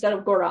goralot instead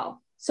of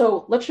goral.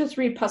 So let's just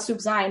read Pasuk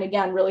Zayin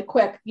again really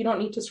quick. You don't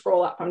need to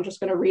scroll up. I'm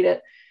just going to read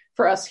it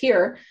for us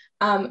here.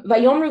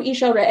 Vayomru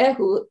isha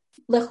re'ehu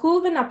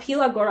lechu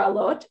v'napila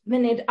goralot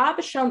v'ned'a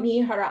b'shel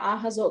mi hara'a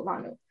hazot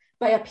lanu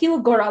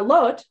v'yapilu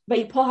goralot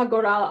v'yipol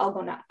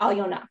hagoral al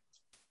Yona.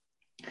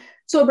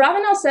 So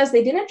Abarbanel says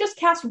they didn't just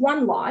cast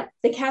one lot,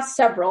 they cast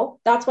several.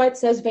 That's why it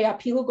says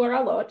v'yapilu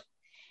goralot.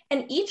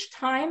 And each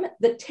time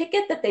the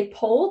ticket that they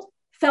pulled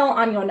fell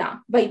on Yona,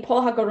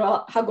 v'yipol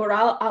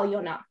hagoral al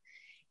Yona.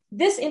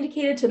 This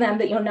indicated to them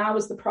that Yona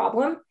was the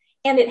problem,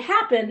 and it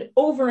happened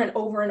over and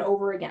over and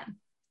over again.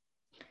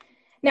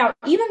 Now,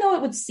 even though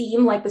it would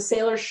seem like the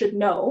sailors should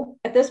know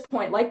at this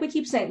point, like we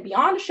keep saying,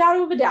 beyond a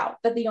shadow of a doubt,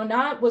 that the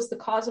Yona was the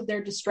cause of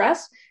their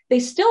distress, they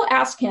still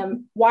ask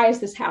him, why is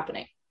this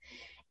happening?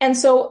 And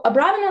so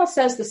Abarbanel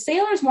says the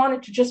sailors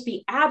wanted to just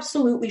be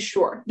absolutely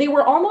sure. They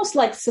were almost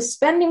like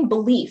suspending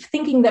belief,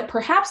 thinking that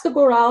perhaps the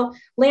goral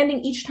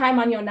landing each time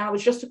on Yona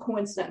was just a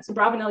coincidence.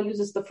 Abarbanel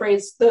uses the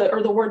phrase, the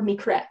word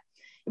mikre.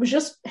 It was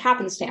just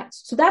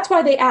happenstance. So that's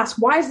why they ask,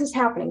 why is this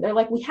happening? They're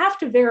like, we have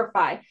to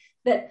verify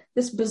that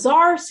this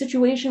bizarre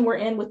situation we're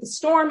in with the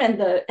storm and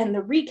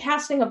the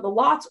recasting of the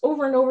lots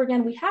over and over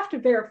again, we have to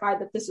verify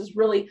that this is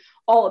really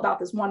all about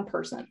this one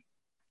person.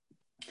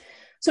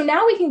 So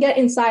now we can get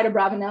inside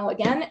Abarbanel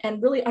again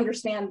and really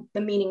understand the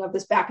meaning of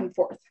this back and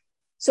forth.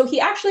 So he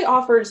actually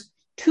offers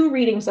two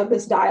readings of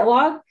this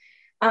dialogue.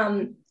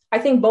 I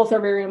think both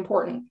are very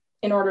important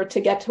in order to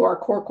get to our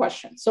core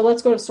question. So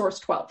let's go to source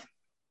 12.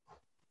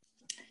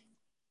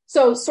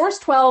 So source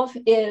 12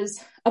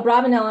 is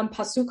Abarbanel and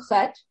Pasuk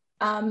Chet.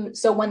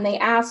 So when they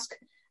ask,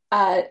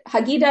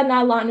 Hagida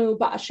na lanu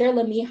ba'asher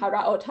lemi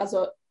hara'a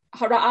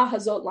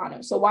hazot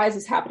lanu. So why is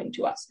this happening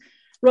to us?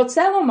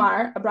 Rotzel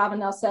Omar,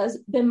 Abarbanel says,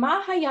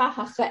 B'ma haya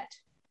hachet,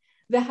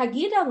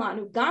 v'hagida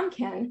lanu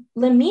gamken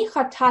lemi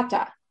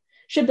chatata,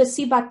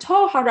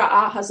 shebesibato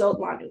hara'a hazot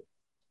lanu.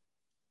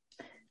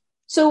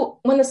 So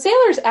when the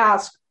sailors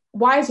ask,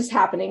 why is this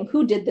happening?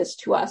 Who did this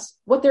to us?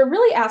 What they're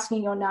really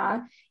asking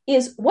Yona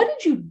is, what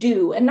did you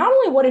do? And not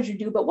only what did you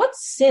do, but what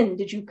sin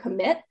did you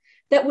commit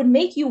that would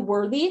make you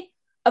worthy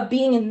of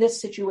being in this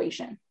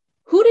situation?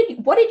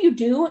 What did you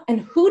do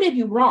and who did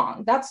you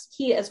wrong? That's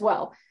key as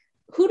well.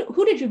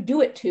 Who did you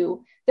do it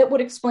to that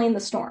would explain the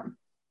storm?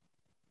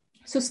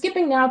 So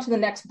skipping now to the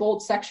next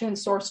bold section in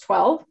source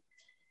 12.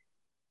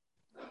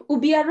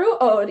 Ubiaru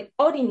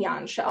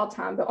odinyan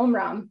sha'altam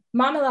be'omram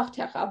ma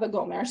melachtecha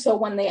v'gomer. So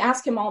when they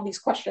ask him all these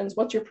questions,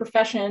 what's your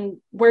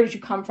profession? Where did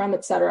you come from,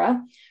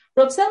 etc.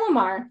 Rotzel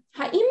Omar,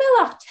 ha'im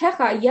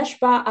melachtecha yesh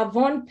ba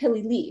avon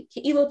pelili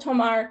ke'ilo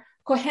tomar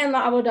kohen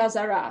la'avodah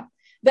zara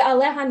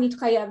ve'aleha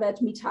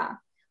nitchayevet mita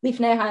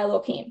lifnei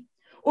ha'elokim.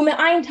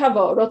 Ume'ayin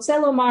tavo,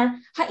 Rotzel Omar,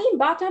 ha'im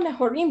bata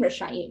mehorim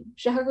reshaim,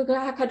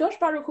 shehakadosh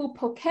baruch hu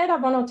poked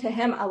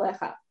avonotehem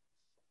alecha.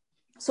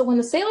 So when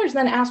the sailors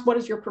then ask, what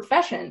is your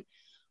profession?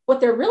 What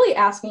they're really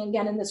asking,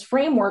 again, in this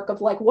framework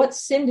of like, what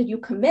sin did you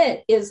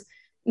commit, is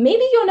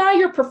maybe Yona,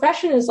 your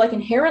profession is like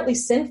inherently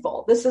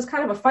sinful. This is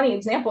kind of a funny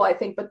example, I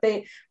think, but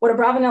what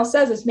Abarbanel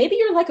says is maybe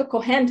you're like a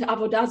kohen to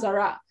avodah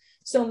zarah.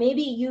 So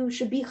maybe you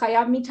should be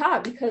chayav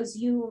mitah because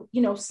you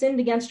sinned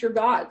against your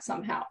God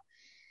somehow.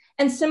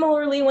 And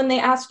similarly, when they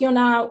ask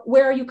Yona,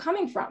 where are you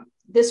coming from?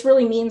 This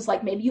really means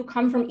like maybe you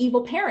come from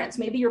evil parents.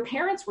 Maybe your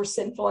parents were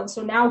sinful, and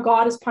so now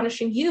God is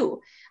punishing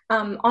you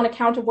on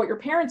account of what your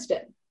parents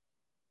did.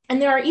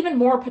 And there are even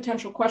more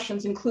potential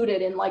questions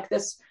included in like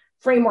this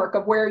framework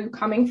of where are you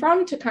coming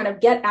from to kind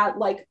of get at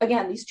like,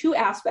 again, these two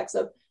aspects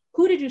of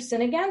who did you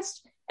sin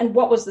against and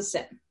what was the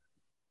sin?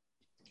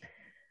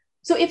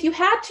 So if you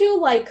had to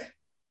like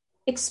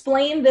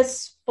explain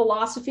this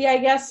philosophy, I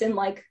guess, in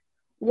like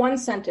one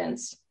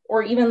sentence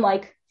or even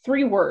like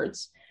 3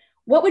 words,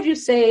 what would you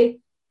say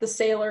the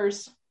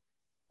sailors,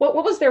 what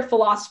was their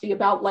philosophy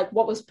about like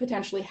what was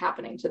potentially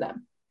happening to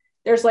them?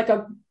 There's like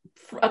a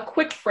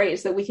quick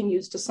phrase that we can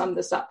use to sum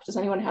this up. Does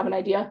anyone have an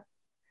idea?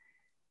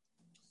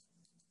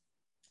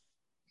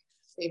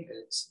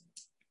 Favorites.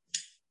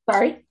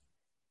 Sorry?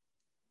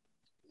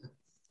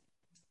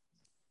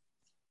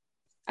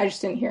 I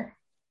just didn't hear.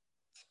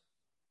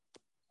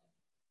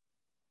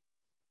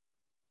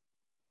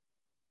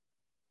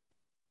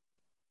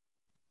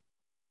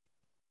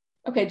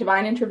 Okay,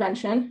 divine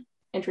intervention.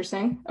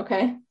 Interesting.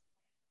 Okay.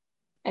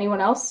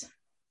 Anyone else?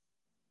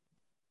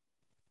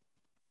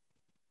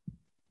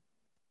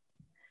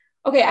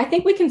 Okay, I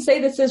think we can say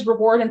this is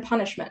reward and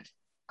punishment.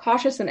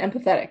 Cautious and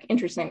empathetic.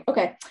 Interesting.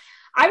 Okay.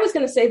 I was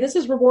going to say this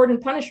is reward and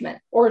punishment,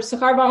 or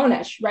sechar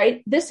va'onesh,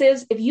 right? This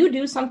is if you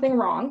do something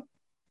wrong,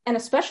 and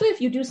especially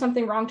if you do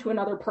something wrong to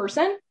another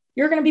person,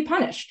 you're going to be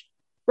punished,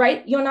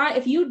 right? Yona,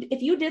 if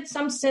you did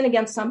some sin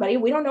against somebody,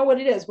 we don't know what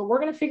it is, but we're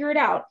going to figure it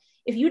out.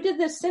 If you did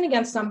this sin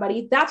against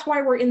somebody, that's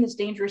why we're in this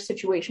dangerous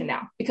situation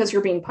now, because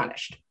you're being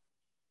punished.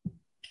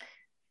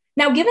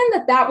 Now, given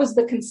that was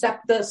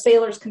the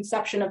sailor's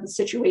conception of the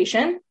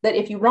situation, that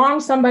if you wrong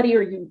somebody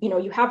or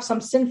you have some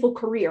sinful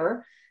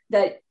career,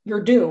 that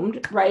you're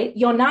doomed, right?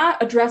 Yona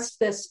addressed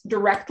this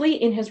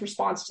directly in his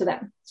response to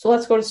them. So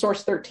let's go to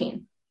source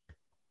 13.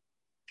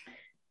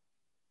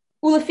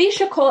 Okay,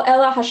 so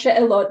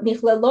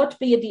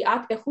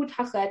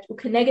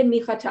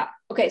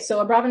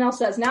Abarbanel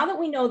says, now that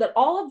we know that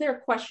all of their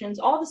questions,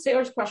 all the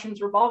sailors' questions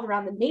revolved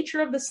around the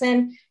nature of the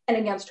sin and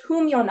against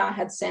whom Yona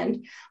had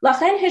sinned, that's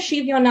why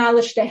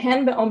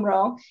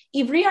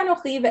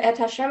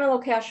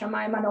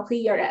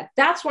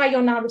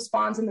Yona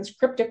responds in this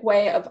cryptic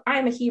way of, I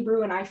am a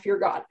Hebrew and I fear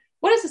God.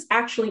 What does this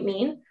actually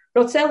mean?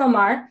 רוצה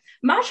לומר,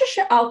 מה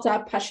ששאלת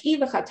פשעי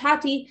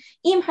וחטאתי,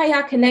 אם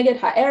היה כנגד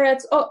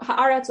הארץ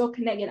או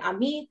כנגד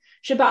עמי,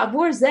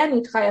 שבעבור זה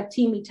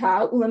נתחייבתי מיתה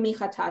ולמי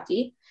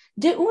חטאתי,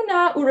 דעו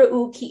נא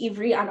וראו כי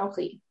עברי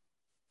אנוכי.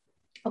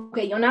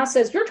 Okay, Yona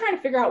says, you're trying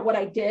to figure out what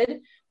I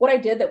did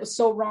that was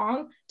so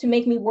wrong to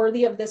make me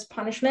worthy of this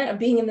punishment, of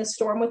being in this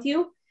storm with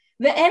you.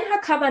 ואין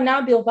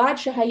הכוונה בלבד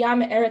שהיה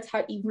מארץ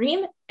העברים,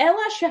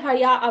 אלא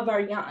שהיה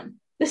עבריין.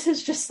 This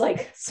is just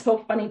like so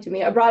funny to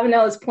me.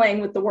 Abarbanel is playing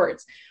with the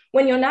words.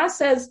 When Yona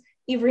says,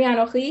 Ivri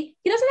Anochi,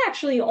 he doesn't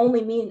actually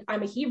only mean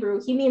I'm a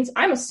Hebrew. He means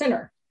I'm a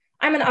sinner.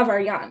 I'm an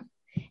Avaryan.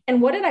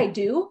 And what did I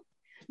do?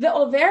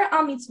 Ve'over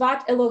al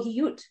mitzvat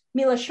Elohiyut,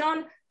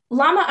 milashon,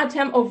 lama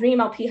atem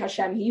ovrim al pi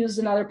Hashem. He used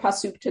another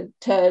pasuk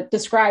to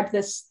describe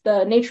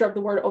the nature of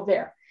the word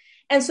over.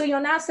 And so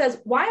Yona says,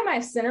 why am I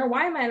a sinner?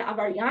 Why am I an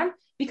Avaryan?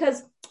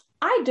 Because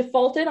I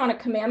defaulted on a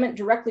commandment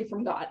directly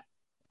from God.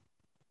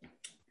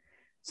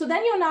 So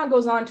then Yona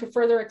goes on to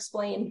further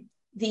explain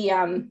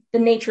the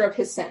nature of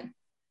his sin.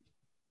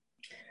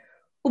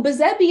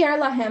 Ubezeh bi'er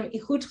lahem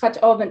ichut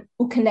chat'ov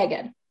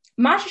u'keneged.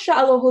 Ma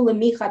shesha'alohu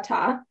lemich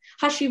hata,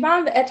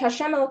 hashivam ve'et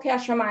Hashem elokei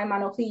hashamayim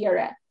anochi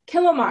yereh.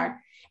 Kilomar,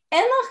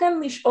 en lachem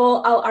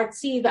lish'ol al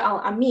artzi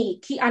ve'al ami,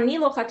 ki ani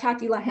lo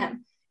chatati lahem.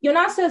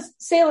 Yona says,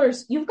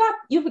 sailors,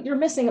 you're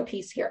missing a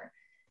piece here.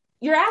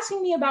 You're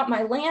asking me about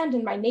my land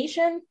and my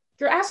nation.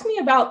 You're asking me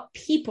about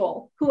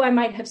people who I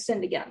might have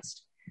sinned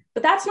against.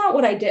 But that's not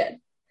what I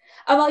did.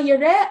 Aval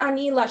yereh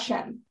ani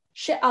lashem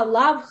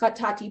she'alav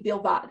chatati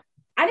bilvad.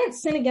 I didn't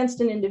sin against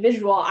an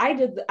individual. I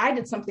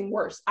did something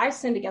worse. I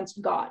sinned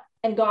against God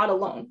and God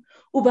alone.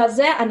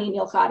 Ubazeh ani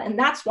nilchad, and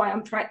that's why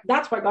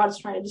God is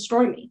trying to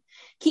destroy me.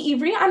 Ki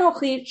ivri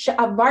anochi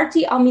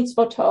she'avarti al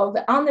mitzvoto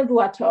ve'al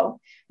nevuato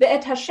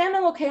ve'et Hashem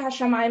elokei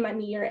hashamayim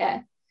ani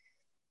yireh.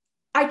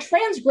 I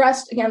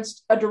transgressed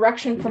against a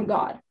direction from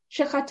God.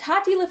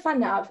 Shechatati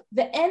lefanav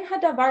ve'en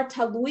hadavar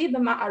talui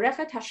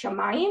b'ma'arechet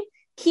hashamayim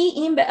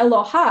ki im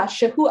be'eloha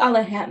shehu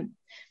alehem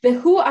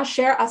ve'hu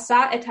asher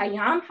asa et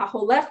hayam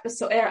haholech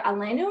v'so'er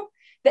alenu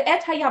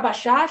ve'et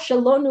hayabasha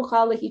shelo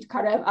nuchal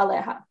lehitkarev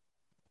aleha.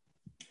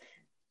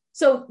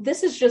 So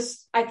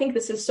I think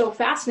this is so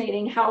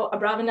fascinating how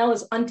Abarbanel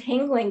is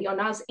untangling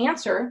Yona's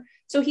answer.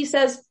 So he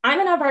says, I'm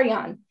an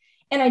Avaryan,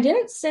 and I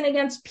didn't sin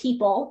against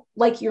people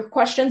like your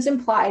questions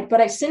implied,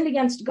 but I sinned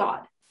against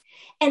God.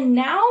 And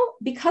now,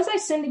 because I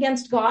sinned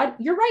against God,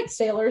 you're right,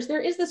 sailors, there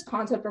is this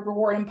concept of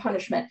reward and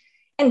punishment.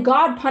 And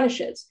God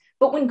punishes.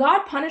 But when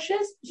God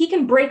punishes, he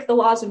can break the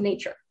laws of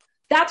nature.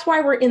 That's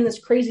why we're in this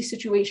crazy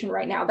situation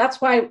right now.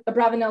 That's why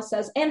Abarbanel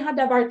says, En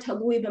hadavar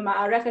talui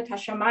b'ma'arechet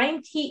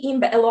hashamayim ki im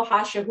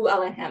be'eloha shehu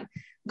alehem.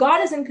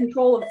 God is in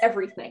control of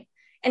everything.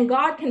 And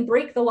God can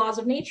break the laws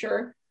of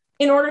nature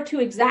in order to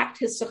exact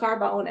his sechar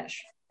va'onesh.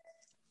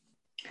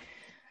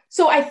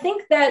 So I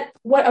think that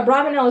what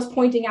Abarbanel is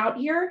pointing out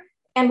here,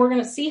 and we're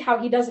going to see how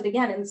he does it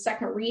again in the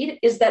second read,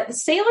 is that the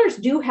sailors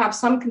do have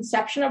some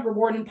conception of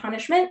reward and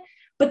punishment,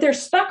 but they're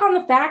stuck on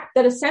the fact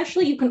that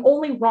essentially you can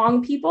only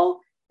wrong people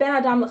ben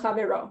adam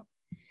lechavero.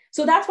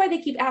 So that's why they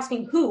keep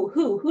asking, who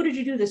did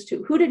you do this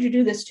to? Who did you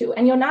do this to?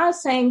 And Yona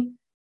is saying,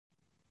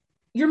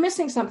 you're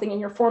missing something in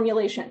your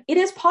formulation. It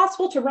is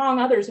possible to wrong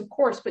others, of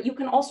course, but you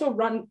can also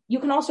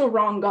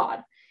wrong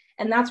God.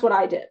 And that's what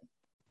I did.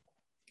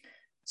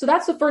 So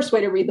that's the first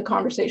way to read the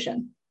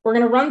conversation. We're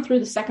going to run through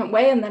the second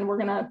way, and then we're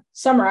going to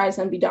summarize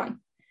and be done.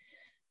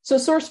 So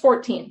source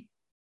 14.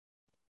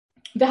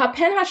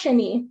 V'hapen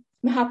hasheni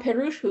meha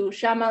Perush hu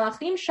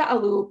she'amalachim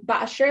sha'alu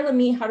ba'asher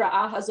lemi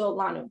hara'ah hazot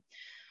lanu.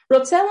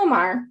 Rotze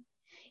lomar,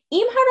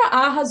 im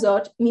hara'ah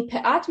hazot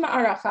mipe'at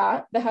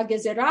ma'aracha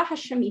v'hagezerah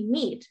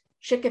hashemimit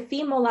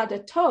שכפי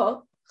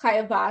מולדתו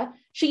חייבה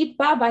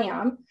שיטבע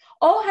בים,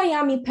 או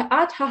היה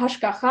מפאת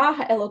ההשגחה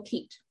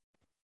האלוקית.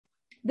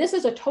 This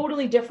is a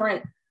totally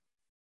different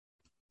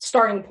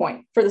starting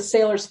point for the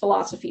sailor's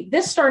philosophy.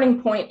 This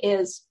starting point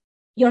is,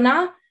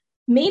 Yona,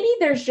 maybe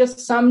there's just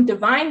some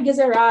divine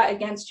gezerah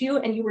against you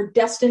and you were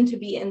destined to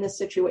be in this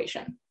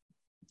situation.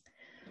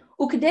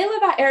 Ukdei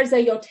levaer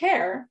ze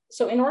yoter,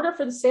 so in order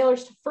for the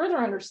sailors to further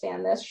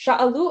understand this,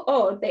 sha'alu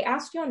od, they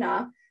asked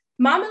Yona,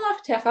 ma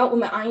melachtecha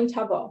u'me'ayin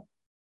tavo.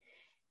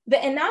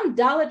 Ve'enam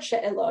dalet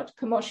she'elot,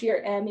 kamo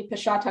shir'eh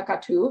mipeshat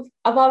ha'katuv,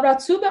 aval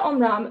ratzu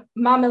be'omram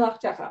ma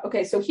melachtecha.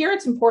 Okay, so here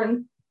it's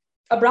important.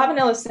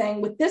 Abarbanel is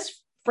saying with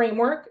this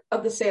framework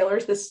of the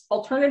sailors, this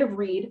alternative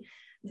read,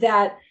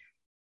 that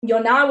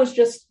Yona was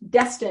just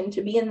destined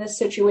to be in this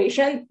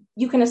situation.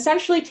 You can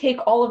essentially take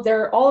all of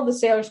the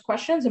sailors'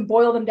 questions and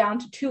boil them down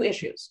to two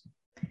issues.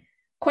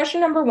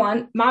 Question number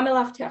one, ma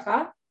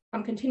melachtecha.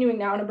 I'm continuing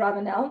now in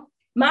Abarbanel.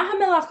 Ma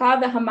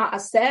hamelacha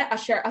v'hama'aseh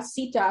asher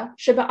asita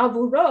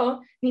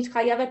sheba'avuro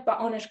nitchayevet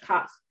ba'onesh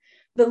kach.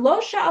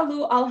 V'lo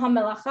sha'alu al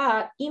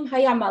hamelacha im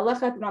haya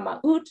malechet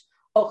rama'ut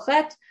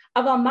ochet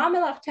aval ma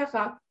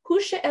melachtecha hu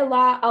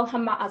she'ela al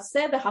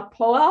hama'aseh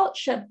v'hapoel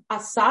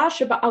she'asa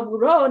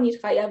sheba'avuro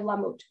nitchayev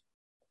lamut.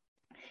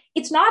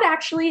 It's not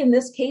actually in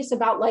this case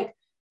about like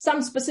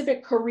some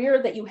specific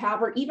career that you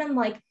have or even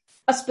like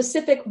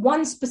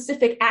one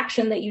specific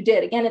action that you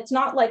did. Again, it's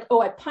not like,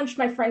 oh, I punched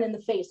my friend in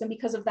the face and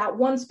because of that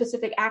one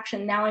specific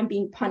action, now I'm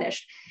being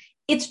punished.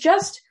 It's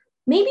just,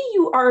 maybe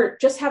you are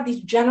just have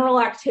these general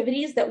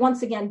activities that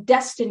once again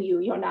destine you,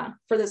 Yona,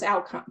 for this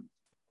outcome.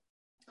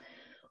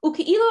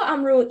 Ukeilo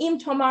amru im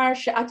tomar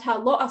she'ata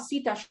lo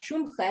asita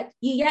shum chet,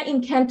 yiyeh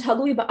im ken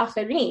talui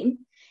ba'acherim,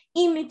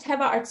 im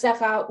miteva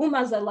artzecha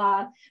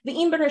umazela,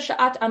 ve'im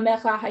bereshaat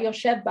amecha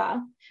hayoshev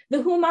ba,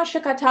 ve'hu ma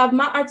shekatav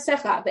ma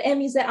artzecha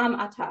ve'emi ze'am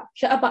ata,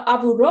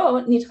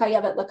 she'aba'avuro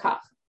nitchayevet lekach.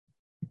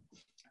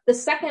 The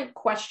second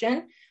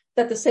question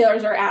that the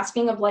sailors are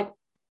asking of like,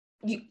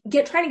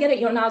 trying to get at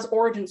Yona's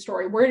origin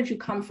story. Where did you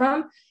come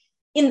from?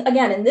 In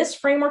this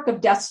framework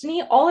of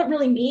destiny, all it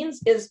really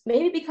means is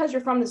maybe because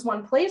you're from this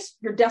one place,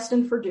 you're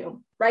destined for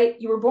doom,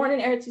 right? You were born in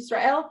Eretz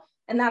Yisrael,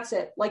 and that's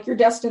it. Like you're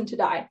destined to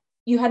die.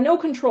 You had no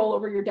control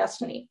over your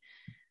destiny.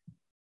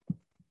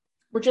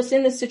 We're just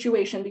in this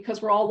situation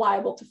because we're all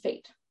liable to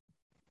fate.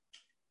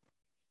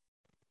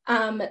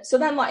 So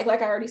then,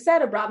 like I already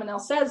said, Abarbanel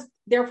says,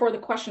 therefore the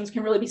questions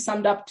can really be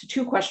summed up to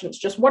two questions.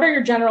 Just what are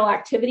your general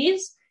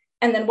activities?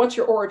 And then what's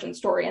your origin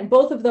story? And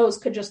both of those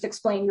could just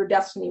explain your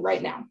destiny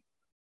right now.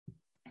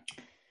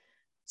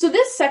 So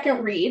this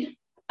second read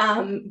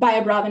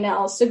by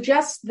Abarbanel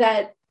suggests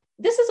that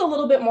this is a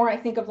little bit more, I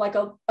think, of like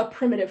a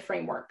primitive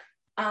framework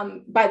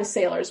by the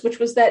sailors, which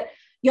was that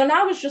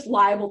Yona was just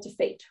liable to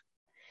fate.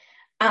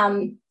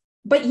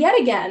 But yet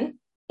again,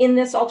 in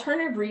this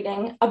alternative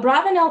reading,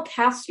 Abarbanel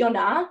casts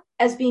Yona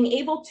as being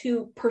able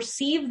to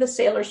perceive the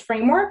sailor's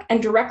framework and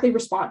directly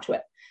respond to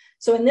it.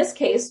 So in this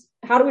case,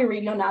 how do we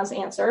read Yona's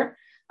answer?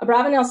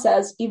 Abarbanel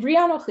says, Ivri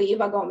anochi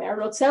vagomer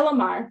rotze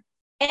lomar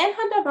en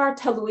hadavar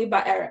talui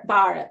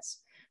ba'aretz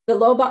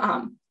v'lo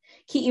ba'am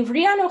ki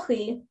ivri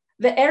anochi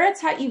ve'eretz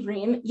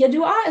ha'ivrim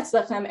yedua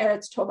etzlechem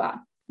eretz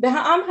tova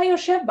v'ha'am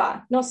hayoshev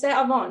ba noseh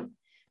avon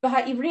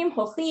v'ha'ivrim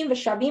hochim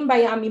v'shavim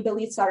bayam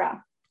mibeli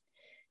tzara.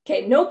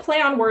 Okay, no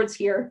play on words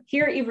here.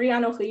 Here, Ivri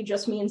anochi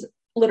just means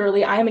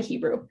literally, I am a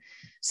Hebrew.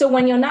 So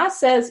when Yona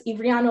says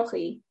Ivri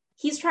anochi,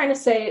 he's trying to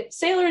say,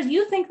 sailors,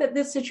 you think that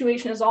this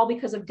situation is all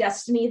because of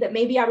destiny, that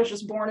maybe I was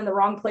just born in the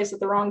wrong place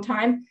at the wrong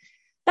time.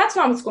 That's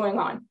not what's going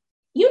on.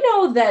 You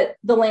know that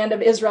the land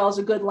of Israel is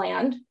a good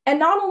land. And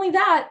not only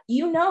that,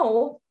 you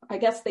know, I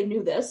guess they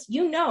knew this,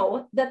 you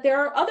know that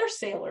there are other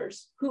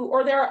sailors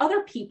there are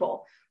other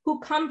people who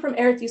come from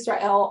Eretz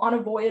Yisrael on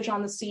a voyage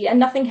on the sea and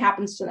nothing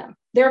happens to them.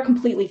 They're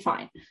completely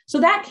fine. So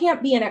that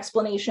can't be an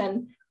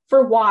explanation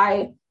for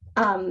why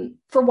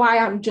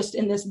I'm just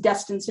in this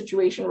destined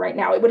situation right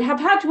now. It would have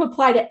had to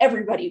apply to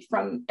everybody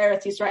from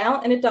Eretz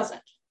Yisrael, and it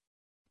doesn't.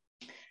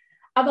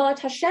 But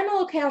Hashem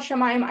Elokei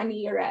Hashamayim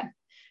ani yireh,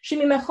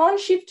 shemimechon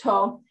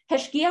shivto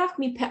heshgiach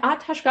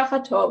mipeat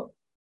hashgachato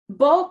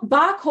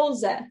ba kol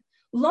zeh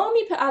lo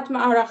mipeat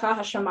ma'aracha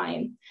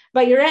hashamayim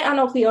vayireh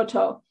anochi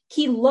oto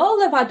ki lo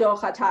levado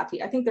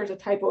chatati. I think there's a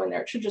typo in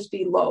there. It should just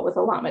be lo with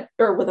a lamed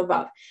or with a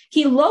vav.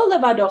 Ki lo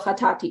levado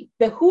chatati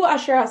behu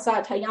asher asa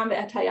et hayam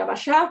ve'et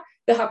hayavasha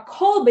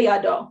v'hakol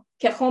beyado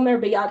kechomer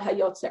beyad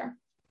hayotzer.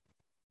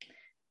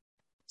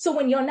 So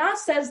when Yona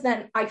says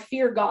then, I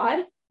fear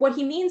God, what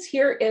he means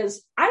here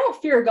is, I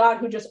don't fear God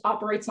who just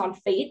operates on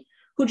fate,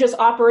 who just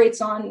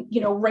operates on,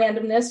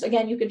 randomness.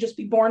 Again, you could just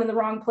be born in the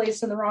wrong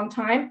place in the wrong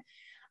time.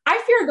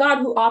 I fear God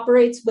who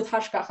operates with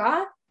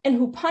hashgacha and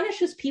who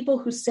punishes people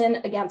who sin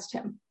against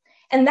him.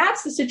 And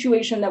that's the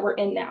situation that we're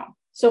in now.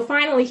 So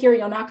finally here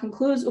Yona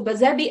concludes,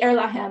 Ubazeh bi'er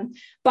lahem,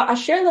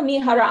 ba'asher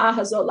lami hara'ah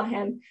hazot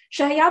lahem,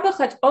 shehaya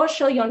b'chat'o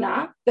shel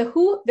Yona,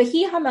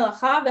 v'hi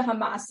hamelacha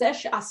v'hama'aseh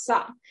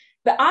she'asa,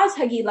 v'az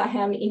hagi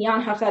lahem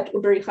inyan hachet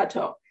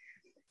uberichato.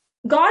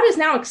 God is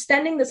now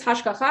extending this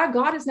hashgacha.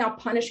 God is now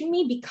punishing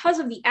me because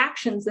of the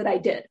actions that I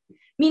did.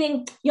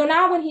 Meaning,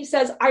 Yona, when he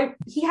says,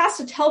 he has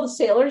to tell the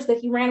sailors that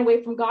he ran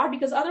away from God,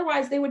 because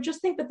otherwise they would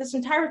just think that this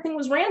entire thing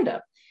was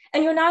random.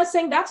 And Yona is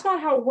saying that's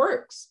not how it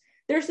works.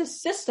 There's this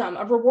system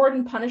of reward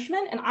and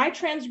punishment, and I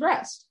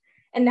transgressed.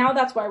 And now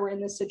that's why we're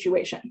in this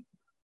situation.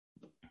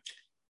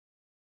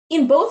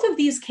 In both of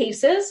these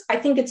cases, I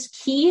think it's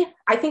key.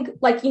 I think,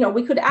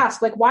 we could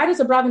ask, why does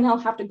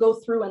Abarbanel have to go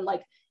through and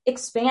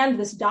expand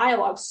this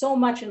dialogue so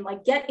much and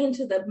get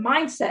into the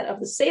mindset of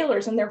the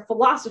sailors and their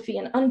philosophy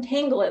and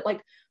untangle it?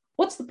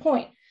 What's the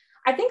point?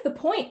 I think the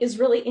point is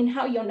really in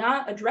how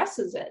Yona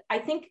addresses it. I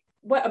think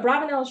what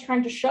Abarbanel is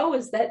trying to show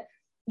is that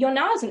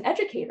Yona is an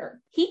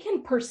educator. He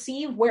can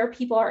perceive where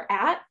people are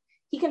at.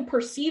 He can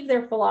perceive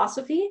their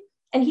philosophy,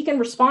 and he can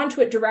respond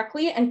to it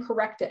directly and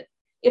correct it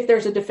if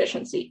there's a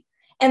deficiency.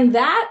 And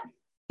that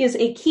is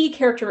a key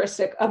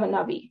characteristic of a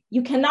Navi.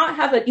 You cannot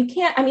have it. You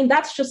can't,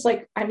 that's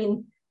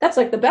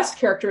the best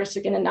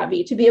characteristic in a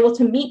Navi, to be able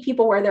to meet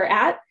people where they're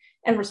at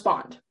and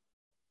respond.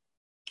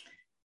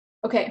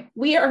 Okay,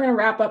 we are going to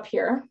wrap up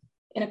here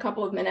in a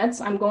couple of minutes.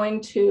 I'm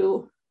going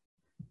to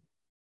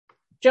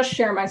just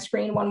share my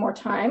screen one more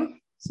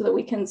time so that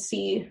we can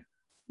see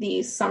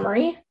the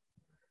summary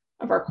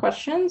of our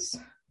questions.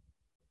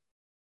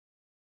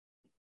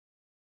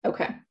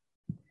 Okay.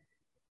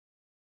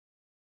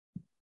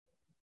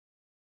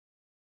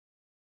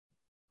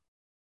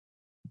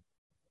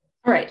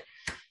 All right.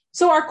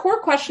 So our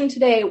core question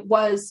today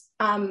was,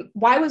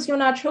 why was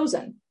Yona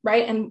chosen,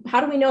 right? And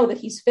how do we know that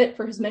he's fit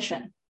for his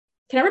mission?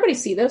 Can everybody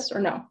see this or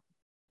no?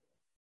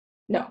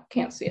 No,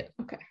 can't see it.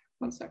 Okay,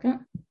 1 second.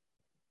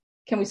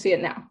 Can we see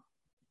it now?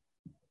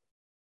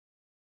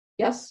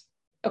 Yes?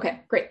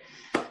 Okay, great.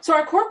 So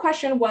our core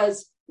question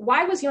was,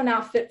 why was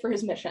Yona fit for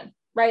his mission,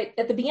 right?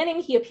 At the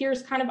beginning, he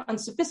appears kind of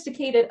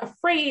unsophisticated,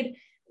 afraid.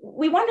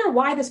 We wonder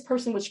why this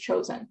person was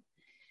chosen.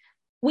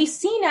 We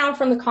see now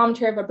from the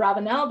commentary of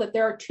Abarbanel that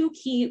there are two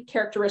key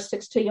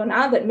characteristics to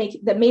Yona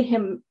that made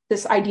him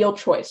this ideal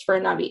choice for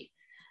a Navi.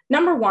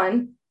 Number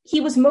one, he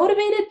was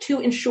motivated to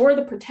ensure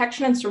the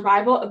protection and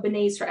survival of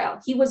Bnei Israel.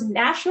 He was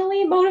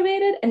nationally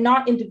motivated and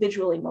not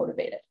individually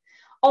motivated.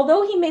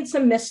 Although he made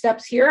some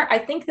missteps here, I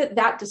think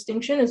that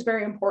distinction is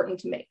very important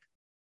to make.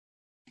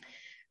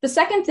 The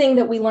second thing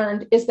that we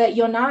learned is that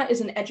Yona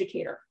is an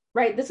educator,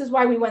 right? This is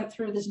why we went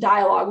through this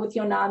dialogue with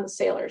Yona and the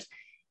sailors.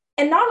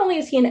 And not only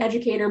is he an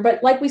educator,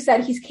 but like we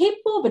said, he's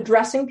capable of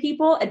addressing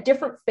people at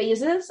different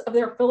phases of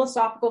their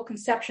philosophical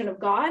conception of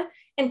God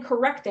and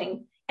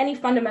correcting any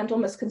fundamental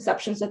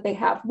misconceptions that they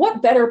have.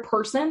 What better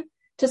person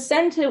to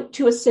send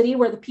to a city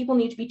where the people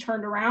need to be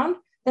turned around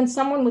than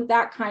someone with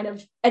that kind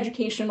of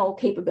educational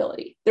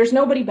capability? There's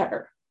nobody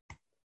better.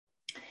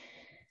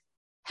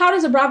 How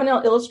does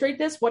Abarbanel illustrate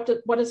this? What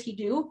does he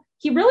do?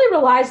 He really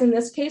relies in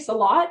this case a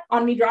lot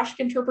on Midrashic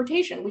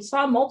interpretation. We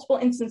saw multiple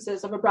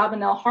instances of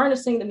Abarbanel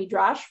harnessing the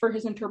Midrash for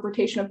his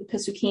interpretation of the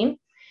Pesukim.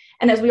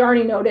 And as we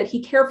already noted,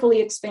 he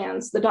carefully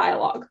expands the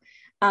dialogue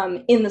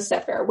in the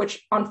Sefer,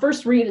 which on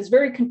first read is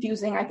very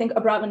confusing. I think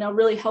Abarbanel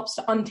really helps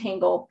to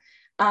untangle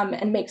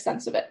and make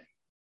sense of it.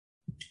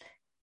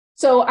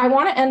 So I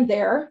want to end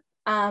there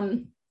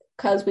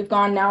because we've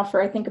gone now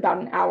for, I think, about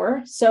an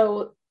hour.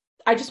 So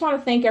I just want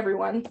to thank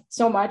everyone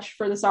so much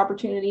for this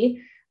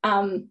opportunity.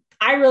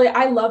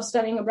 I love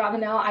studying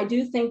Abarbanel. I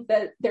do think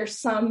that there's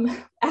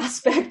some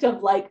aspect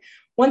of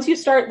once you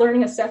start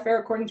learning a Sefer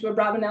according to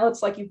Abarbanel,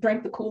 it's like you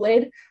drank the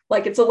Kool-Aid.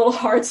 It's a little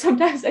hard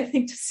sometimes, I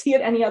think, to see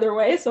it any other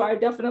way. So I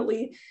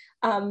definitely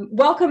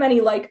welcome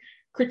any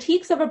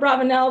critiques of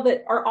Abarbanel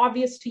that are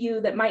obvious to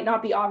you that might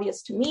not be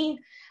obvious to me.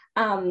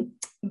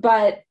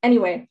 But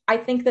anyway, I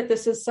think that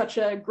this is such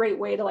a great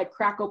way to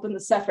crack open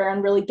the Sefer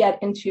and really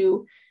get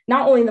into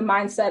not only the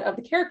mindset of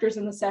the characters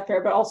in the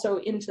Sefer, but also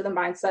into the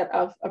mindset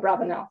of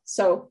Abarbanel.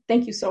 So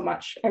thank you so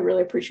much. I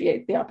really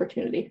appreciate the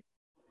opportunity.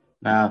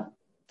 Wow.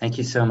 Thank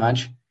you so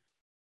much.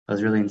 That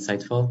was really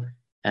insightful.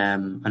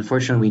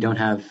 Unfortunately, we don't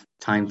have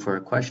time for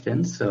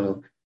questions.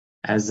 So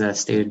as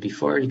stated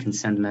before, you can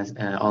send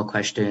all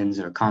questions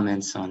or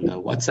comments on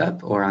the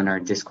WhatsApp or on our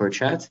Discord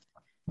chat.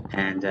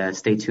 And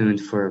stay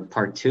tuned for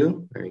part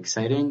 2. Very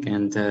exciting.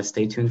 And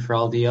stay tuned for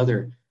all the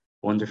other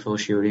wonderful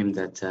shiurim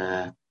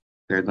that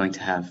we're going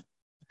to have.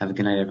 Have a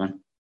good night,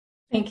 everyone.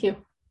 Thank you.